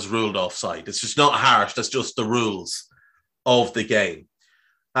 was ruled offside. It's just not harsh. That's just the rules of the game.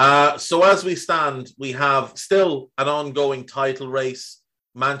 So as we stand, we have still an ongoing title race.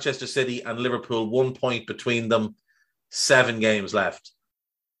 Manchester City and Liverpool, 1 point between them, 7 games left.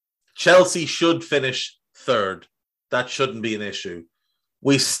 Chelsea should finish 3rd. That shouldn't be an issue.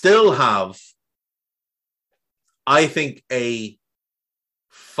 We still have, I think, a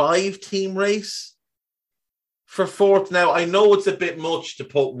 5-team race for 4th. Now, I know it's a bit much to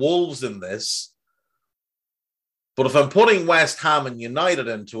put Wolves in this, but if I'm putting West Ham and United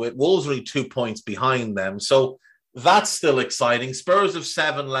into it, Wolves are only 2 points behind them. So That's still exciting. Spurs have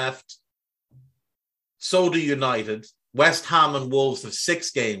 7 left. So do United. West Ham and Wolves have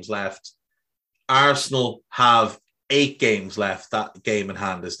 6 games left. Arsenal have 8 games left. That game in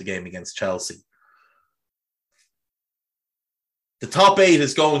hand is the game against Chelsea. The top 8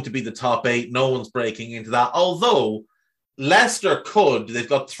 is going to be the top 8. No one's breaking into that. Although Leicester could. They've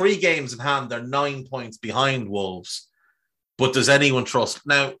got 3 games in hand. They're 9 points behind Wolves. But does anyone trust?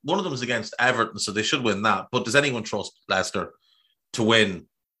 Now, one of them is against Everton, so they should win that. But does anyone trust Leicester to win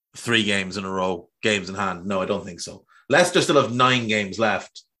 3 games in a row, games in hand? No, I don't think so. Leicester still have 9 games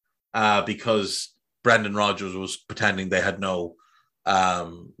left because Brendan Rodgers was pretending they had no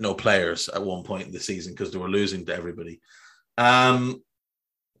players at one point in the season because they were losing to everybody.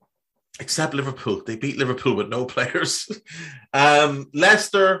 Except Liverpool. They beat Liverpool with no players.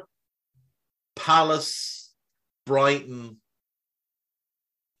 Leicester, Palace, Brighton.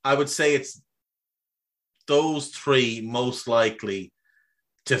 I would say it's those 3 most likely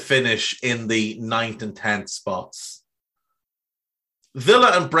to finish in the 9th and 10th spots.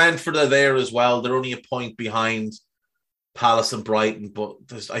 Villa and Brentford are there as well. They're only a point behind Palace and Brighton, but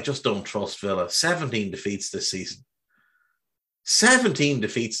I just don't trust Villa. 17 defeats this season. 17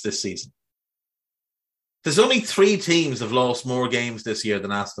 defeats this season. There's only 3 teams have lost more games this year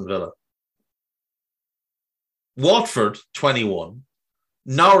than Aston Villa. Watford, 21.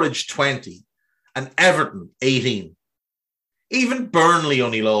 Norwich, 20. And Everton, 18. Even Burnley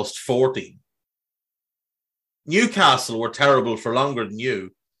only lost 14. Newcastle were terrible for longer than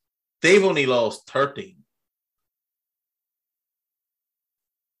you. They've only lost 13.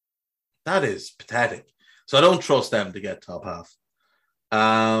 That is pathetic. So I don't trust them to get top half.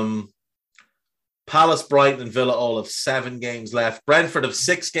 Palace, Brighton and Villa all have 7 games left. Brentford have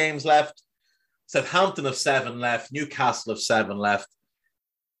 6 games left. Southampton have 7 left. Newcastle have 7 left.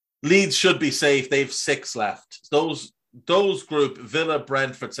 Leeds should be safe. They have 6 left. Those group, Villa,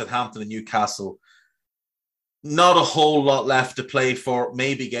 Brentford, Southampton and Newcastle, not a whole lot left to play for.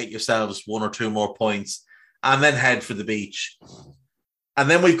 Maybe get yourselves 1 or 2 more points and then head for the beach. And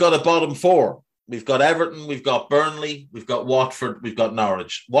then we've got a bottom 4. We've got Everton, we've got Burnley, we've got Watford, we've got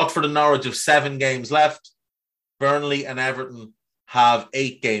Norwich. Watford and Norwich have 7 games left. Burnley and Everton have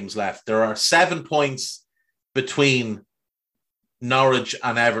 8 games left. There are 7 points between Norwich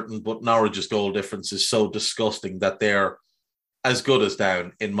and Everton, but Norwich's goal difference is so disgusting that they're as good as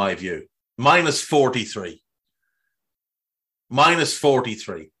down, in my view. Minus 43. Minus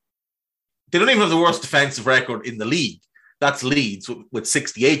 43. They don't even have the worst defensive record in the league. That's Leeds with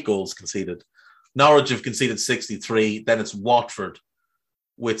 68 goals conceded. Norwich have conceded 63. Then it's Watford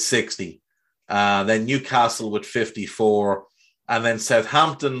with 60. Then Newcastle with 54. And then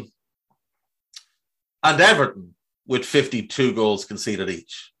Southampton and Everton with 52 goals conceded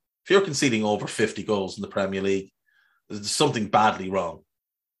each. If you're conceding over 50 goals in the Premier League, there's something badly wrong.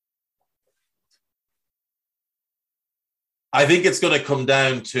 I think it's going to come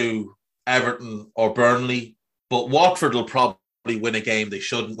down to Everton or Burnley, but Watford will probably win a game they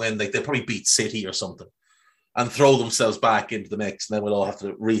shouldn't win. They'll probably beat City or something and throw themselves back into the mix, and then we'll all have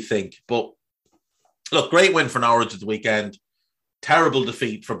to rethink. But look, great win for Norwich at the weekend. Terrible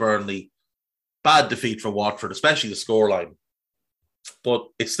defeat for Burnley. Bad defeat for Watford, especially the scoreline. But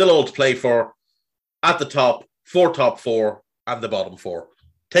it's still all to play for at the top, 4 top 4 and the bottom 4.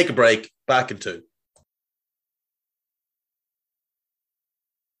 Take a break, back in 2.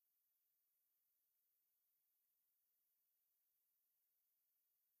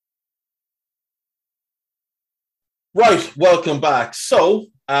 Right, welcome back. So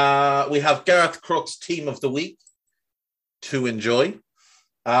we have Gareth Crook's team of the week to enjoy.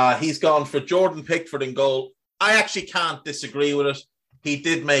 He's gone for Jordan Pickford in goal. I actually can't disagree with it. He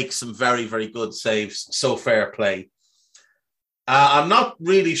did make some very, very good saves, so fair play. I'm not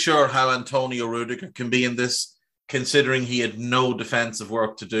really sure how Antonio Rudiger can be in this, considering he had no defensive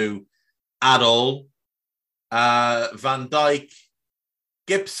work to do at all. Van Dijk,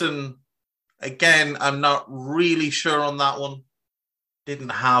 Gibson, again, I'm not really sure on that one. Didn't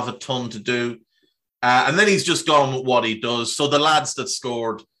have a ton to do. And then he's just gone with what he does. So the lads that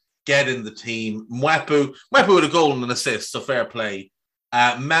scored get in the team. Mwepu with a goal and an assist, so fair play.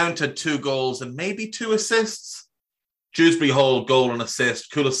 Mount had 2 goals and maybe 2 assists. Dewsbury Hall, goal and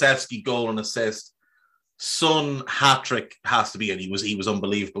assist. Kulusevski, goal and assist. Son, hat-trick has to be, and he was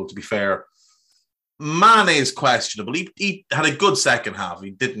unbelievable, to be fair. Mane is questionable. He had a good second half.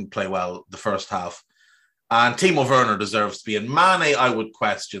 He didn't play well the first half. And Timo Werner deserves to be in. Mane, I would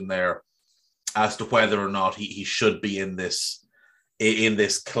question there as to whether or not he should be in this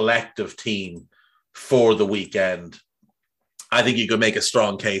collective team for the weekend. I think you could make a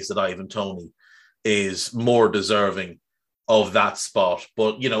strong case that Ivan Toney is more deserving of that spot.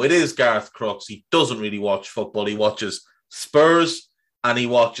 But, it is Gareth Crooks. He doesn't really watch football. He watches Spurs and he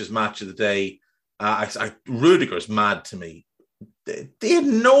watches Match of the Day. Rudiger's mad to me. They had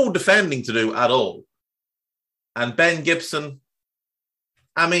no defending to do at all. And Ben Gibson,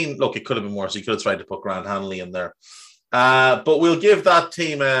 look, it could have been worse. He could have tried to put Grant Hanley in there. But we'll give that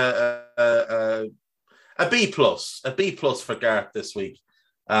team a B+. A B+ for Gareth this week,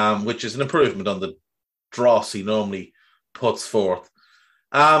 which is an improvement on the dross he normally puts forth.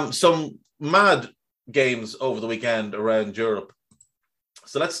 Some mad games over the weekend around Europe.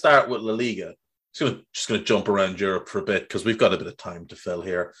 So let's start with La Liga. Just going to jump around Europe for a bit because we've got a bit of time to fill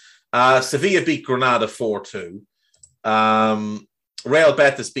here. Sevilla beat Granada 4-2. Real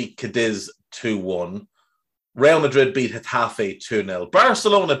Betis beat Cadiz 2-1. Real Madrid beat Getafe 2-0.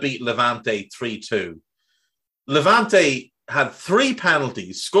 Barcelona beat Levante 3-2. Levante had 3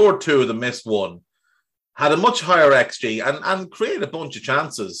 penalties, scored 2 of them, missed 1, had a much higher XG and created a bunch of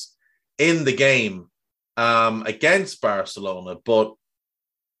chances in the game against Barcelona, but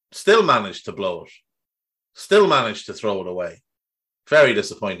still managed to blow it. Still managed to throw it away. Very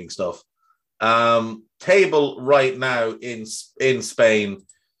disappointing stuff. Table right now in Spain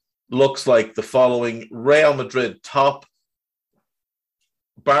looks like the following. Real Madrid top,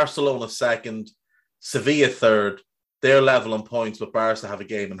 Barcelona second, Sevilla third. They're level on points, but Barca have a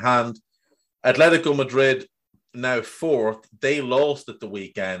game in hand. Atletico Madrid now fourth. They lost at the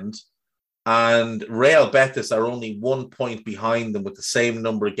weekend. And Real Betis are only 1 point behind them with the same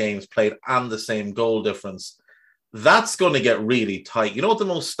number of games played and the same goal difference. That's going to get really tight. You know what the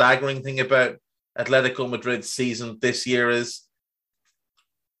most staggering thing about Atletico Madrid's season this year is?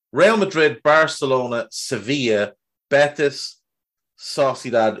 Real Madrid, Barcelona, Sevilla, Betis,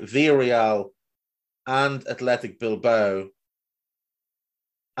 Sociedad, Villarreal, and Athletic Bilbao,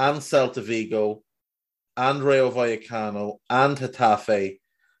 and Celta Vigo, and Rayo Vallecano, and Getafe.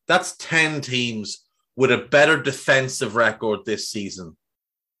 That's 10 teams with a better defensive record this season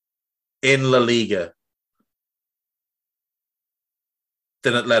in La Liga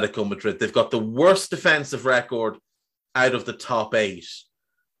than Atletico Madrid. They've got the worst defensive record out of the top 8.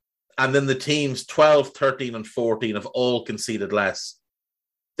 And then the teams 12, 13, and 14 have all conceded less.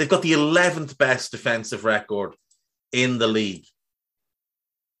 They've got the 11th best defensive record in the league.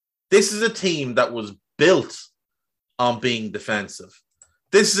 This is a team that was built on being defensive.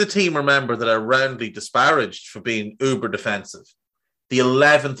 This is a team, remember, that are roundly disparaged for being uber defensive. The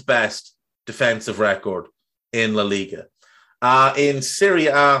 11th best defensive record in La Liga. In Serie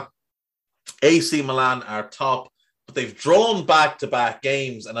A, AC Milan are top, but they've drawn back-to-back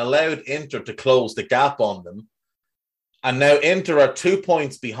games and allowed Inter to close the gap on them. And now Inter are 2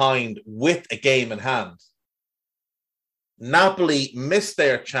 points behind with a game in hand. Napoli missed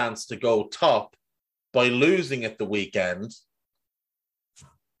their chance to go top by losing at the weekend.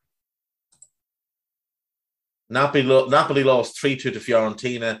 Napoli lost 3-2 to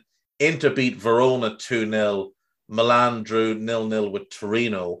Fiorentina. Inter beat Verona 2-0. Milan drew 0-0 with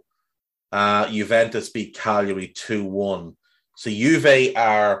Torino. Juventus beat Cagliari 2-1. So Juve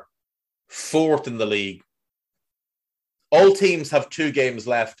are fourth in the league. All teams have 2 games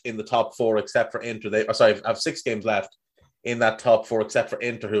left in the top 4 except for Inter. They have 6 games left in that top 4 except for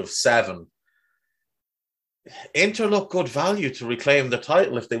Inter, who have 7. Inter look good value to reclaim the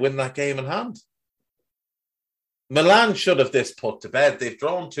title if they win that game in hand. Milan should have this put to bed. They've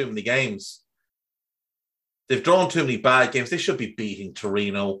drawn too many games. They've drawn too many bad games. They should be beating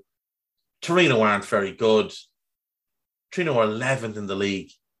Torino. Torino aren't very good. Torino are 11th in the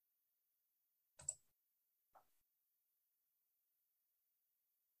league.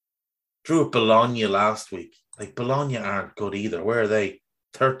 Drew Bologna last week. Bologna aren't good either. Where are they?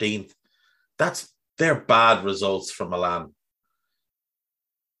 13th. They're bad results from Milan.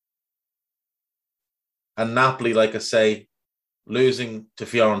 And Napoli, like I say, losing to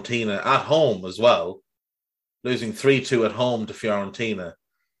Fiorentina at home as well. Losing 3-2 at home to Fiorentina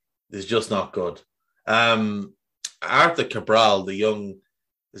is just not good. Arthur Cabral, the young,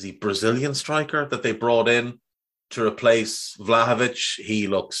 is he Brazilian striker that they brought in to replace Vlahovic? He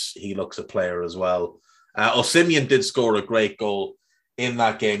looks a player as well. Osimhen did score a great goal in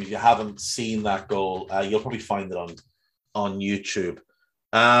that game. If you haven't seen that goal, you'll probably find it on YouTube.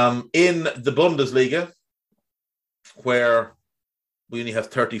 In the Bundesliga, where we only have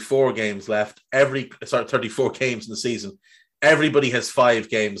 34 games left, 34 games in the season, everybody has 5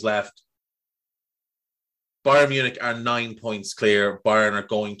 games left. Bayern Munich are 9 points clear. Bayern are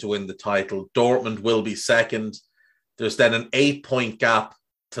going to win the title. Dortmund will be second. There's then an 8-point gap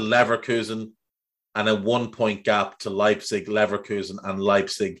to Leverkusen and a 1-point gap to Leipzig. Leverkusen and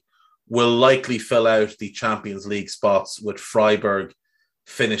Leipzig will likely fill out the Champions League spots with Freiburg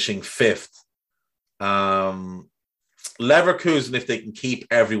finishing 5th. Leverkusen, if they can keep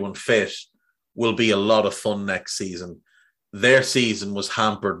everyone fit, will be a lot of fun next season. Their season was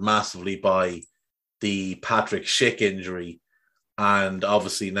hampered massively by the Patrick Schick injury, and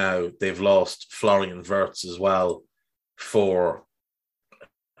obviously now they've lost Florian Wirtz as well for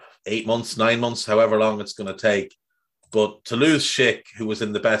 8 months, 9 months, however long it's going to take. But to lose Schick, who was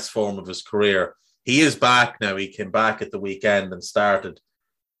in the best form of his career, he is back now. He came back at the weekend and started,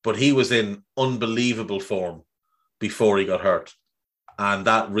 but he was in unbelievable form before he got hurt, and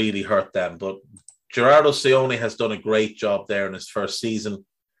that really hurt them. But Gerardo Seoane has done a great job there in his first season,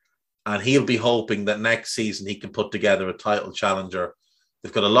 and he'll be hoping that next season he can put together a title challenger.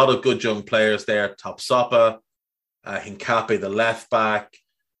 They've got a lot of good young players there. Tapsoba, Hincapié, the left back,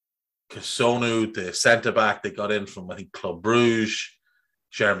 Kusonu, the centre back they got in from, I think, Club Brugge,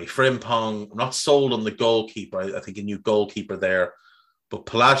 Jeremy Frimpong. I'm not sold on the goalkeeper. I think a new goalkeeper there. But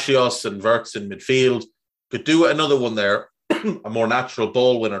Palacios and Wirtz in midfield could do another one there, a more natural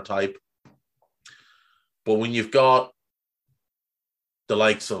ball winner type. But when you've got the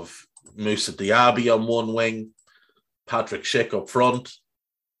likes of Moussa Diaby on one wing, Patrick Schick up front,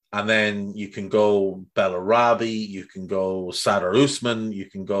 and then you can go Bellarabi, you can go Sadar Usman, you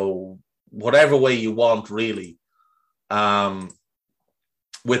can go whatever way you want, really.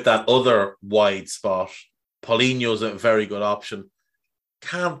 With that other wide spot, Paulinho's a very good option.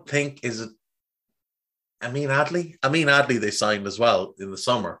 Can't think, is it Amin Adli? Amin Adli they signed as well in the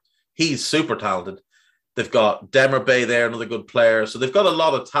summer. He's super talented. They've got Demirbay there, another good player. So they've got a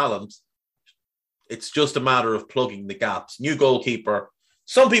lot of talent. It's just a matter of plugging the gaps. New goalkeeper.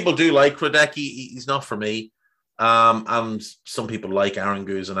 Some people do like Hradecky. He's not for me. And some people like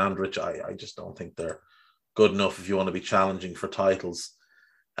Aranguiz and Andrich. I just don't think they're good enough if you want to be challenging for titles.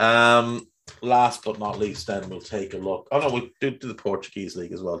 Last but not least, then we'll take a look. Oh, no, we'll do the Portuguese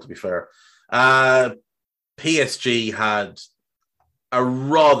league as well, to be fair. PSG had a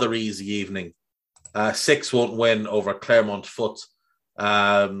rather easy evening. 6-1 win over Clermont Foot.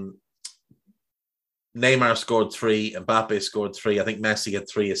 Neymar scored 3, Mbappe scored 3. I think Messi had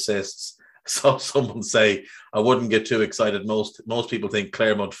 3 assists. I saw someone say, I wouldn't get too excited. Most people think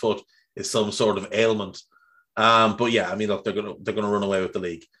Clermont Foot is some sort of ailment. But yeah, I mean, look, they're gonna run away with the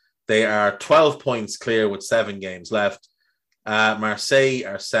league. They are 12 points clear with 7 games left. Marseille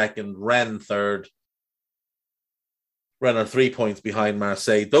are second, Rennes third. Rennes are 3 points behind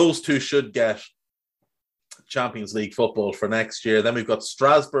Marseille. Those two should get Champions League football for next year. Then we've got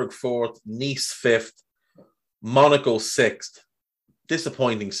Strasbourg 4th, Nice 5th, Monaco 6th.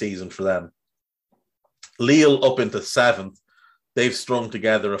 Disappointing season for them. Lille up into 7th. They've strung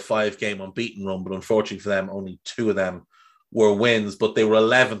together a 5-game unbeaten run, but unfortunately for them, only 2 of them were wins, but they were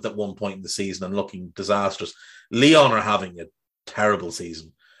 11th at one point in the season and looking disastrous. Lyon are having a terrible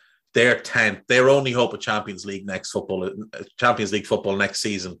season. They're 10th. Their only hope of Champions League football next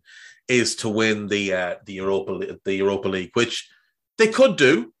season is to win the Europa League, which they could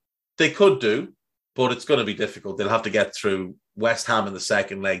do. But it's going to be difficult. They'll have to get through West Ham in the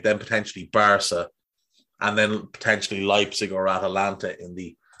second leg, then potentially Barca, and then potentially Leipzig or Atalanta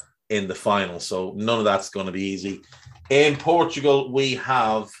in the final. So none of that's going to be easy. In Portugal, we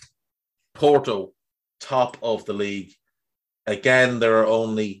have Porto, top of the league. Again, there are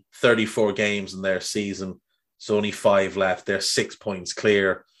only 34 games in their season, so only 5 left. They're 6 points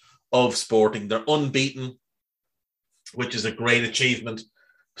clear of Sporting. They're unbeaten, which is a great achievement.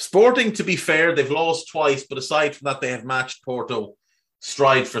 Sporting, to be fair, they've lost twice, but aside from that, they have matched Porto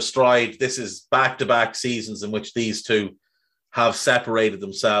stride for stride. This is back-to-back seasons in which these two have separated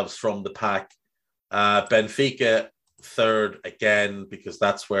themselves from the pack. Benfica third again, because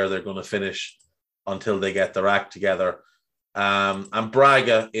that's where they're going to finish until they get their act together. And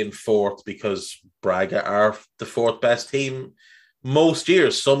Braga in 4th, because Braga are the 4th best team most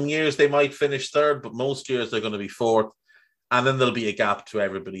years. Some years they might finish 3rd, but most years they're going to be 4th. And then there'll be a gap to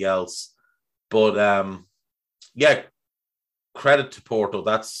everybody else. But yeah, credit to Porto.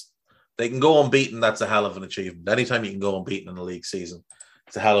 They can go unbeaten. That's a hell of an achievement. Anytime you can go unbeaten in the league season,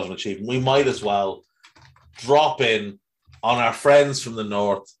 it's a hell of an achievement. We might as well drop in on our friends from the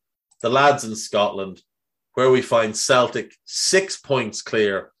north, the lads in Scotland, where we find Celtic 6 points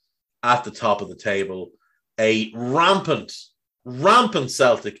clear at the top of the table. A rampant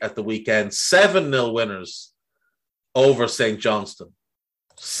Celtic at the weekend. 7-0 winners over St. Johnstone.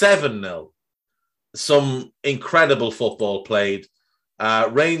 7-0. Some incredible football played.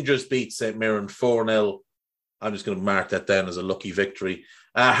 Rangers beat St. Mirren 4-0. I'm just going to mark that down as a lucky victory.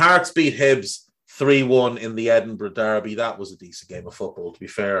 Hearts beat Hibs 3-1 in the Edinburgh Derby. That was a decent game of football, to be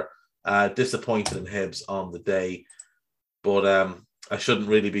fair. Disappointed in Hibs on the day. But I shouldn't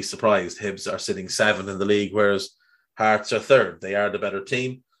really be surprised. Hibs are sitting 7th in the league, whereas Hearts are 3rd. They are the better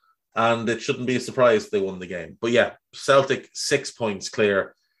team. And it shouldn't be a surprise they won the game. But yeah, Celtic 6 points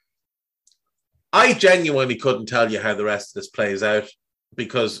clear. I genuinely couldn't tell you how the rest of this plays out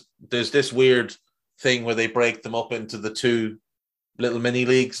because there's this weird thing where they break them up into the 2 little mini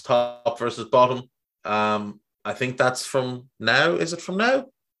leagues, top versus bottom. I think that's from now. Is it from now?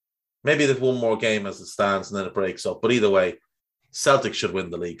 Maybe there's one more game as it stands and then it breaks up. But either way, Celtic should win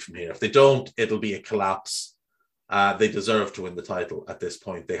the league from here. If they don't, it'll be a collapse. They deserve to win the title at this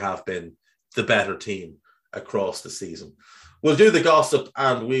point. They have been the better team across the season. We'll do the gossip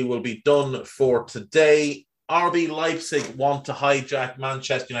and we will be done for today. RB Leipzig want to hijack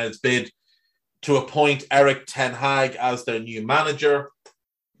Manchester United's bid to appoint Erik ten Hag as their new manager.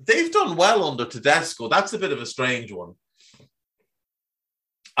 They've done well under Tedesco. That's a bit of a strange one.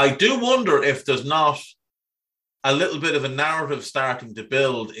 I do wonder if there's not a little bit of a narrative starting to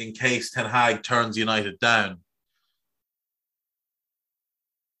build in case Ten Hag turns United down,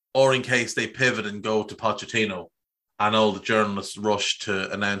 or in case they pivot and go to Pochettino and all the journalists rush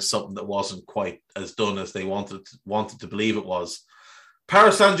to announce something that wasn't quite as done as they wanted to believe it was.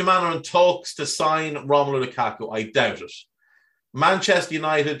 Paris Saint-Germain are in talks to sign Romelu Lukaku. I doubt it. Manchester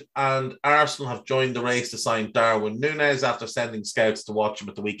United and Arsenal have joined the race to sign Darwin Núñez after sending scouts to watch him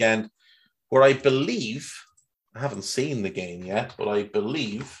at the weekend, where I believe, I haven't seen the game yet, but I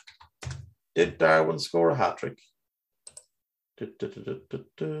believe, did Darwin score a hat-trick?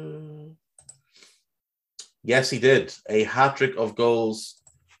 Yes, he did. A hat-trick of goals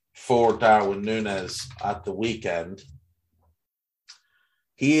for Darwin Núñez at the weekend.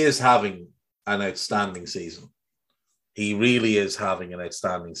 He is having an outstanding season. He really is having an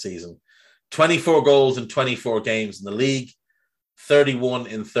outstanding season. 24 goals in 24 games in the league, 31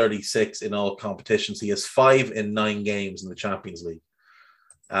 in 36 in all competitions. He has 5 in 9 games in the Champions League.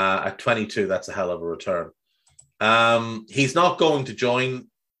 At 22, that's a hell of a return. He's not going to join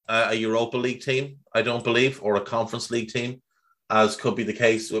a Europa League team, I don't believe, or a Conference League team, as could be the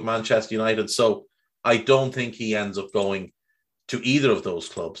case with Manchester United. So I don't think he ends up going to either of those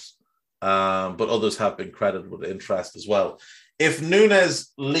clubs. But others have been credited with interest as well. If Núñez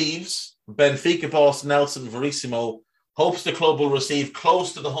leaves, Benfica boss Nelson Verissimo hopes the club will receive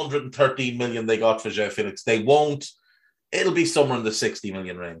close to the 113 million they got for João Felix. They won't. It'll be somewhere in the 60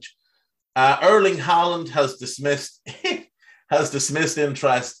 million range. Erling Haaland has dismissed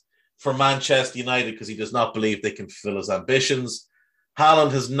interest for Manchester United because he does not believe they can fulfill his ambitions.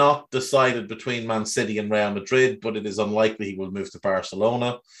 Haaland has not decided between Man City and Real Madrid, but it is unlikely he will move to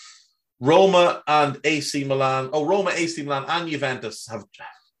Barcelona. Roma, AC Milan, and Juventus have...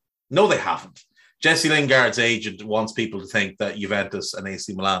 No, they haven't. Jesse Lingard's agent wants people to think that Juventus and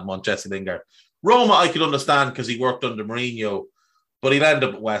AC Milan want Jesse Lingard. Roma, I could understand because he worked under Mourinho, but he'll end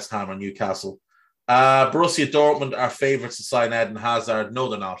up at West Ham or Newcastle. Borussia Dortmund are favourites to sign Eden Hazard. No,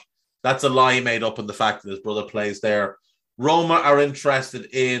 they're not. That's a lie made up in the fact that his brother plays there. Roma are interested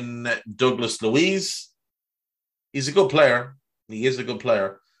in Douglas Luiz. He's a good player. He is a good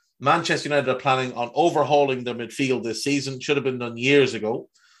player. Manchester United are planning on overhauling their midfield this season. Should have been done years ago.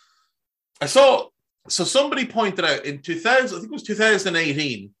 So somebody pointed out in 2000, I think it was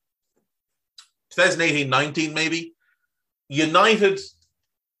 2018-19 maybe, United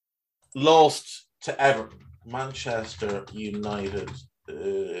lost to Everton. Manchester United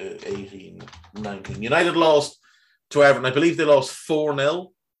 18-19. United lost to Everton. I believe they lost 4-0.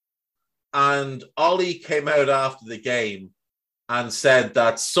 And Ollie came out after the game and said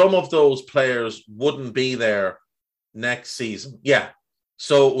that some of those players wouldn't be there next season. Yeah.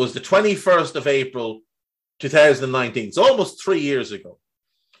 So it was the 21st of April, 2019. It's almost 3 years ago.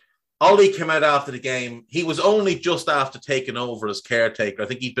 Ollie came out after the game. He was only just after taking over as caretaker. I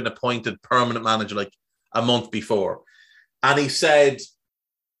think he'd been appointed permanent manager like a month before. And he said,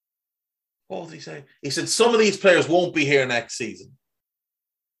 what was he saying? He said, some of these players won't be here next season.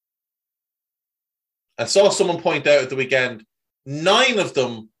 I saw someone point out at the weekend, 9 of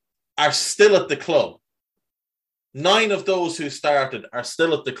them are still at the club. 9 of those who started are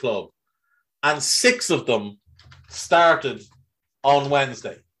still at the club. And 6 of them started on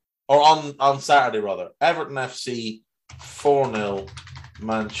Wednesday. Or on Saturday, rather. Everton FC 4-0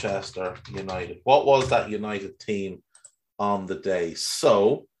 Manchester United. What was that United team on the day?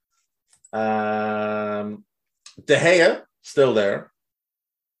 So, De Gea, still there.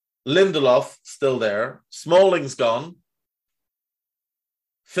 Lindelof, still there. Smalling's gone.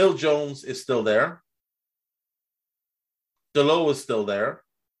 Phil Jones is still there. Dalot is still there.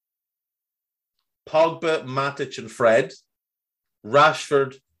 Pogba, Matic and Fred.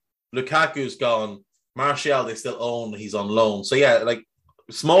 Rashford, Lukaku's gone. Martial, they still own. He's on loan. So, yeah, like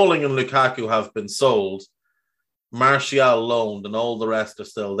Smalling and Lukaku have been sold. Martial loaned, and all the rest are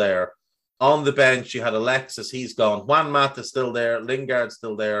still there. On the bench, you had Alexis. He's gone. Juan Mata's still there. Lingard's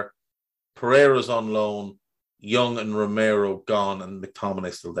still there. Pereira's on loan. Young and Romero gone, and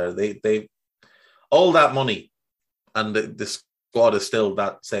McTominay's still there. They all that money, and the squad is still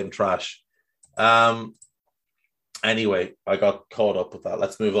that same trash. Anyway, I got caught up with that.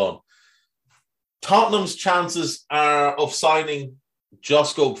 Let's move on. Tottenham's chances of signing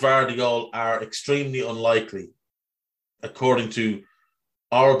Josko Gvardiol are extremely unlikely, according to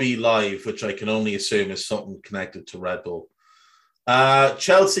RB Live, which I can only assume is something connected to Red Bull.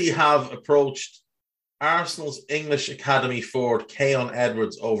 Chelsea have approached Arsenal's English Academy forward Keon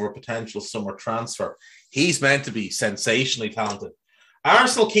Edwards over a potential summer transfer. He's meant to be sensationally talented.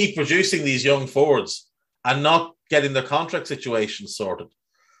 Arsenal keep producing these young forwards and not getting their contract situation sorted.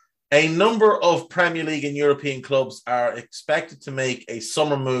 A number of Premier League and European clubs are expected to make a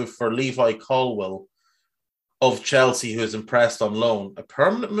summer move for Levi Colwill of Chelsea, who is impressed on loan. A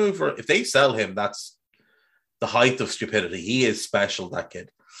permanent mover, if they sell him, that's the height of stupidity. He is special, that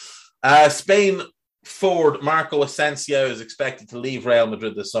kid. Spain forward Marco Asensio is expected to leave Real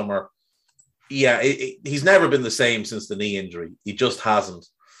Madrid this summer. Yeah, he's never been the same since the knee injury. He just hasn't.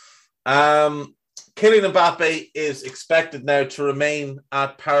 Kylian Mbappe is expected now to remain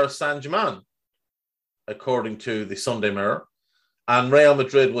at Paris Saint-Germain, according to the Sunday Mirror. And Real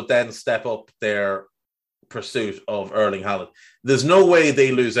Madrid would then step up their pursuit of Erling Haaland. There's no way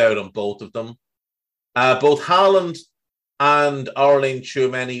they lose out on both of them. Both Haaland and Aurelien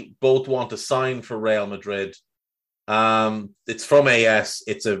Tchouameni both want to sign for Real Madrid. It's from AS.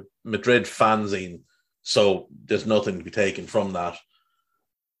 It's a Madrid fanzine, so there's nothing to be taken from that.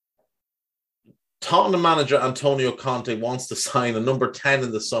 Tottenham manager Antonio Conte wants to sign a number 10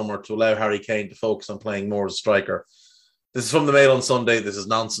 in the summer to allow Harry Kane to focus on playing more as a striker. This is from the Mail on Sunday. This is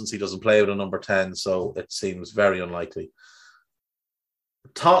nonsense. He doesn't play with a number 10, so it seems very unlikely.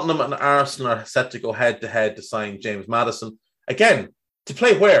 Tottenham and Arsenal are set to go head-to-head to sign James Maddison. Again, to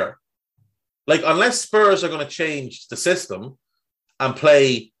play where? Like, unless Spurs are going to change the system and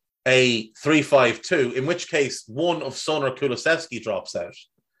play a 3-5-2, in which case one of Son or Kulusevski drops out.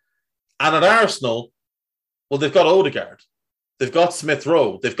 And at Arsenal, well, they've got Odegaard. They've got Smith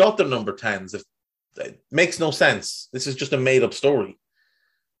Rowe. They've got their number 10s. It makes no sense. This is just a made-up story.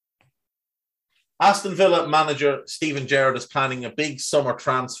 Aston Villa manager Steven Gerrard is planning a big summer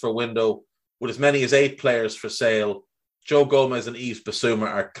transfer window with as many as 8 players for sale. Joe Gomez and Yves Bissouma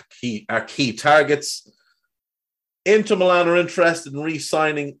are key targets. Inter Milan are interested in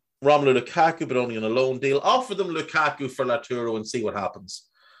re-signing Romelu Lukaku, but only on a loan deal. Offer them Lukaku for Lautaro and see what happens.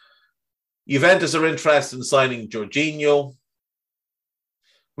 Juventus are interested in signing Jorginho.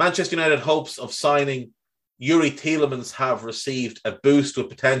 Manchester United hopes of signing Yuri Tielemans have received a boost with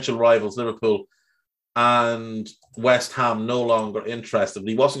potential rivals Liverpool and West Ham no longer interested.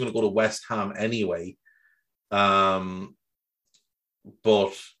 He wasn't going to go to West Ham anyway. But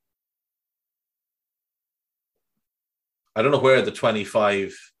I don't know where the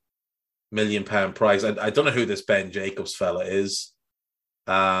 £25 million prize. I don't know who this Ben Jacobs fella is.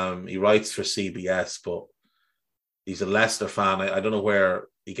 He writes for CBS, but he's a Leicester fan. I don't know where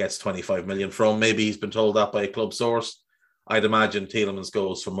he gets 25 million from. Maybe he's been told that by a club source. I'd imagine Tielemans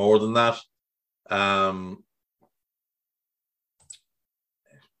goes for more than that. I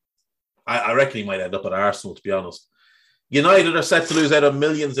reckon he might end up at Arsenal, to be honest. United are set to lose out on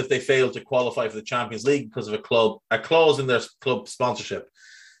millions if they fail to qualify for the Champions League because of a clause in their club sponsorship.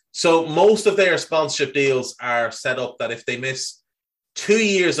 So most of their sponsorship deals are set up that if they miss 2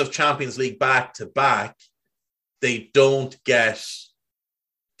 years of Champions League back to back, they don't get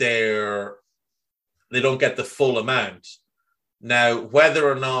the full amount. Now, whether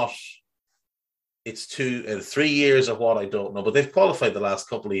or not it's 3 years or what, I don't know, but they've qualified the last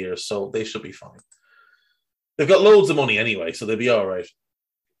couple of years, so they should be fine. They've got loads of money anyway, so they'll be all right.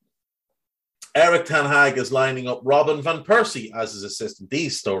 Eric Ten Hag is lining up Robin van Persie as his assistant.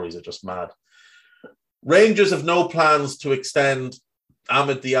 These stories are just mad. Rangers have no plans to extend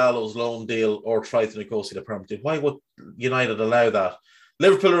Amad Diallo's loan deal or try to negotiate a permanent deal. Why would United allow that?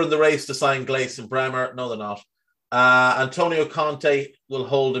 Liverpool are in the race to sign Gleison Bremer. No, they're not. Antonio Conte will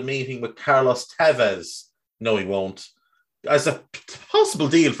hold a meeting with Carlos Tevez. No, he won't. As a possible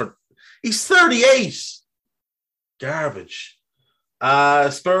deal for... He's 38. Garbage.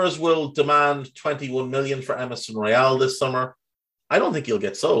 Spurs will demand 21 million for Emerson Royale this summer. I don't think he'll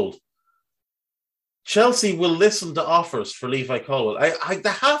get sold. Chelsea will listen to offers for Levi Colwill.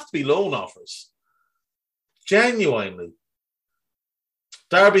 There have to be loan offers. Genuinely.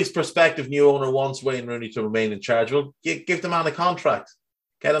 Derby's prospective new owner wants Wayne Rooney to remain in charge. Well, give the man a contract.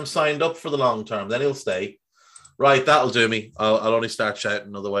 Get him signed up for the long term. Then he'll stay. Right, that'll do me. I'll only start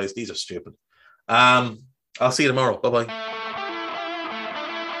shouting. Otherwise, these are stupid. I'll see you tomorrow. Bye-bye.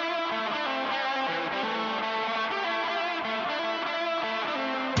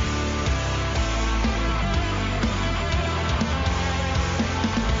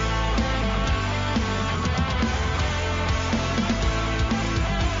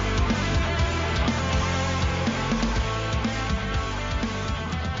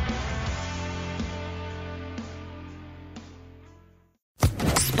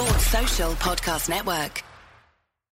 Social Podcast Network.